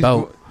with that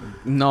belt.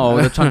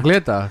 No, the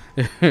chancleta.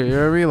 You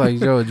know what I mean?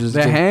 Like, yo, just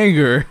the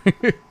hanger. You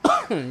know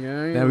what I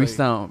mean? Yeah, we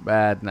sound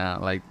bad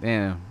now. Like,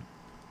 damn.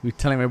 We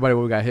telling everybody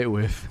what we got hit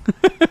with.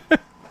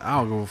 I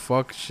don't give a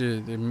fuck.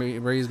 Shit, it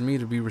raised me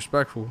to be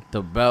respectful.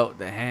 The belt,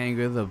 the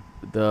hanger, the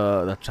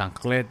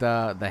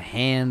chancleta, the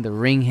hand, the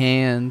ring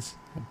hands.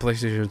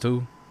 PlayStation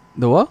 2.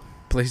 The what?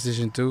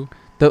 PlayStation 2.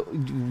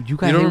 You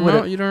got hit with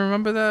it? You don't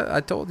remember that? I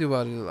told you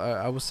about it.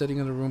 I was sitting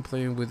in the room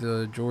playing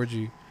with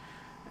Georgie,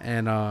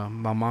 and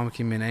my mom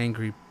came in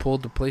angry,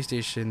 pulled the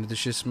PlayStation, the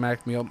shit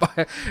smacked me up.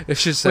 It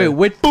just said, wait,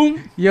 which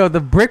boom? Yo, the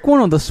brick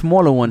one or the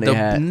smaller one they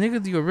had?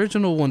 Nigga, the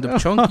original one, the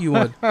chunky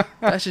one.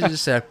 That shit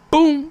just said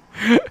boom.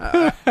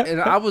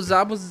 And I was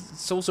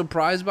so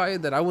surprised by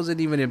it that I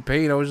wasn't even in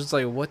pain. I was just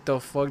like, what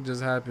the fuck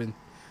just happened?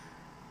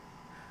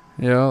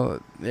 You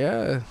know,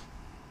 yeah.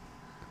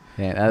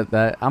 Yeah,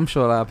 that I'm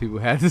sure a lot of people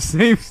had the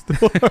same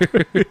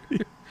story.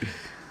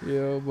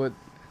 Yeah, but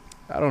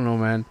I don't know,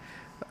 man.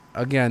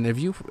 Again, if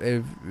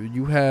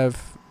you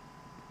have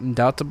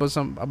doubts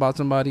about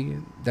somebody,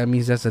 that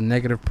means that's a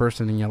negative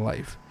person in your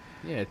life.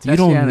 Yeah, you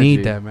don't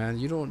need that, man.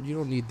 You don't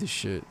need this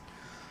shit.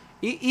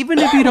 Even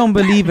if you don't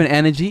believe in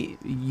energy,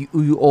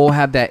 you all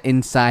have that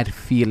inside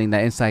feeling,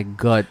 that inside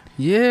gut.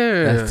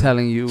 Yeah, that's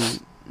telling you,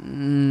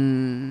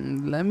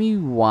 let me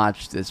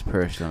watch this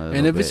person a little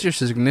And if bit. it's your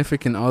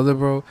significant other,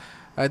 bro,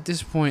 at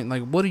this point,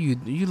 like, what do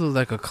you look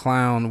like a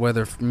clown,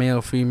 whether male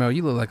or female.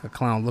 You look like a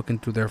clown looking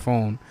through their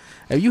phone.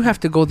 If you have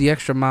to go the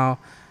extra mile,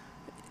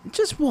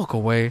 just walk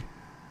away.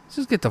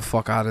 Just get the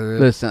fuck out of there.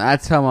 Listen, I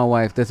tell my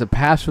wife there's a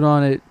password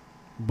on it,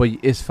 but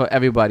it's for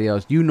everybody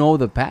else. You know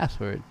the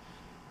password.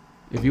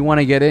 If you want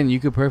to get in, you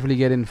could perfectly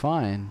get in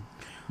fine.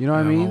 You know what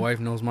I mean? My wife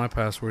knows my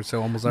password,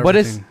 so almost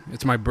everything. But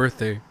it's my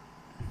birthday.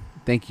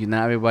 Thank you.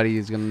 Not everybody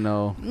is gonna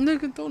know.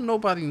 Nigga, don't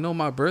nobody know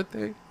my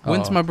birthday.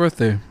 When's my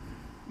birthday?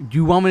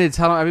 You want me to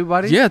tell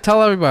everybody? Yeah,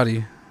 tell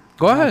everybody.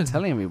 Go ahead. I'm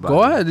telling everybody.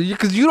 Go ahead,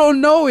 because you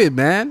don't know it,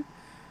 man.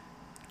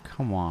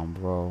 Come on,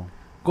 bro.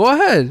 Go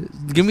ahead.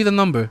 Give me the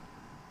number.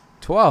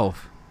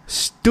 12.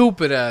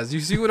 Stupid ass. You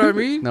see what I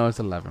mean? No, it's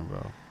 11,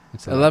 bro.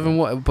 It's 11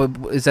 what?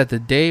 But is that the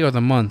day or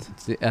the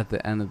month? It's at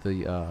the end of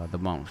the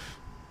month.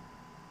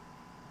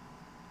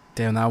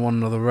 Damn, I want to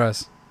know the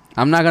rest.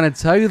 I'm not gonna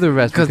tell you the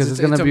rest because it's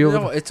gonna be over.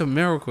 No, it's a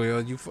miracle,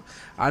 yo.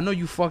 I know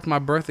you fucked my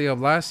birthday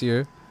up last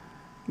year.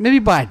 Maybe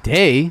by a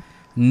day.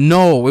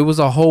 No, it was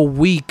a whole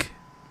week.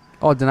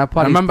 Oh, then I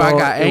remember I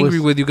got angry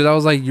with you because I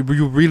was like, you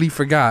really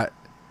forgot.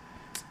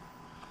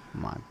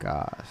 My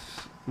gosh,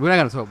 we're not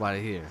gonna talk about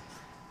it here.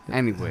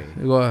 Anyway,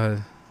 go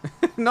ahead.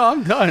 No,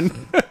 I'm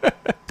done.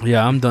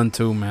 Yeah, I'm done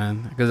too,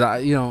 man. Because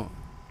I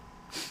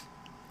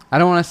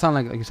don't want to sound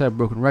like you said, a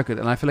broken record,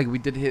 and I feel like we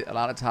did hit a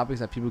lot of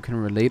topics that people can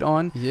relate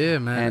on. Yeah,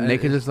 man. And they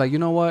can just like, you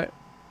know what,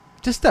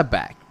 just step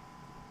back,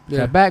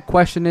 step back,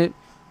 question it.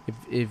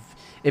 If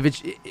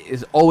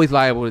it's always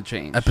liable to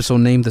change. Episode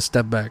name the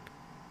step back.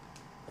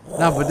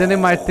 No, but then they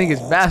might think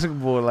it's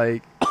basketball.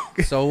 Like,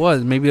 so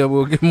what? Maybe I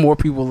will get more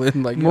people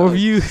in. Like more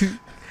views.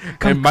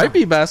 It might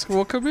be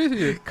basketball. Come in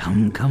here.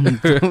 Come.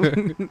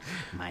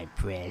 My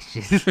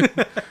precious.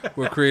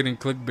 We're creating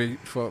clickbait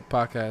for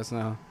podcasts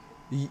now.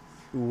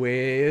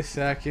 Wait a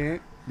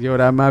second. Yo,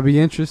 that might be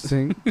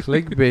interesting.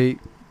 Clickbait.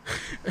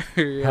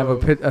 Have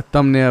a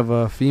thumbnail of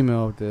a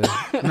female up there.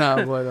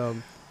 Nah, but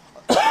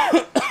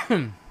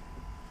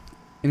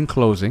in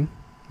closing,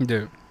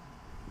 dude,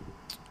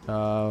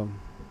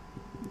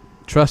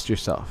 trust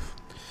yourself.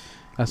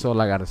 That's all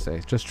I gotta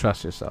say. Just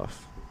trust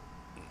yourself.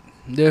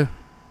 Yeah,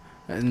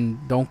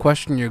 and don't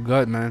question your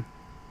gut, man.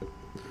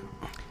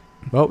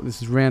 Well,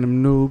 this is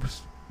Random Noobs.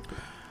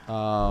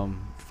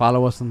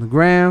 Follow us on the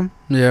gram.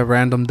 Yeah,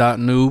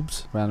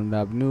 random.noobs.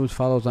 Random.noobs.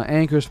 Follow us on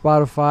Anchor,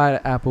 Spotify,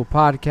 Apple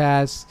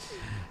Podcasts.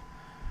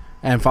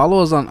 And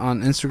follow us on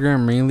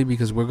Instagram mainly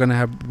because we're going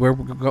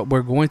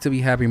to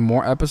be having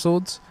more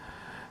episodes.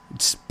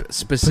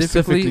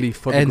 specifically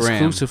for the and gram.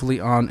 exclusively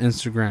on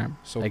Instagram.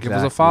 So give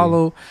us a Exactly.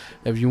 follow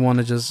if you want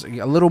to just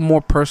a little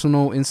more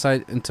personal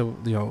insight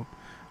into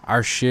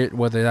our shit,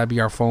 whether that be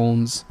our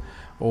phones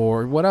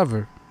or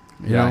whatever.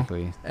 You know?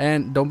 Exactly.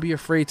 And don't be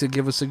afraid to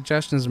give us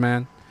suggestions,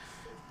 man.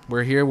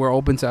 We're here. We're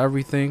open to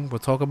everything. We'll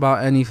talk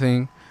about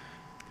anything.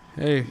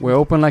 Hey, We're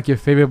open like your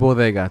favorite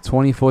bodega,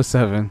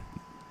 24/7.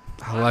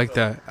 I like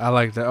that.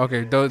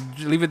 Okay, don't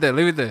leave it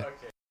there.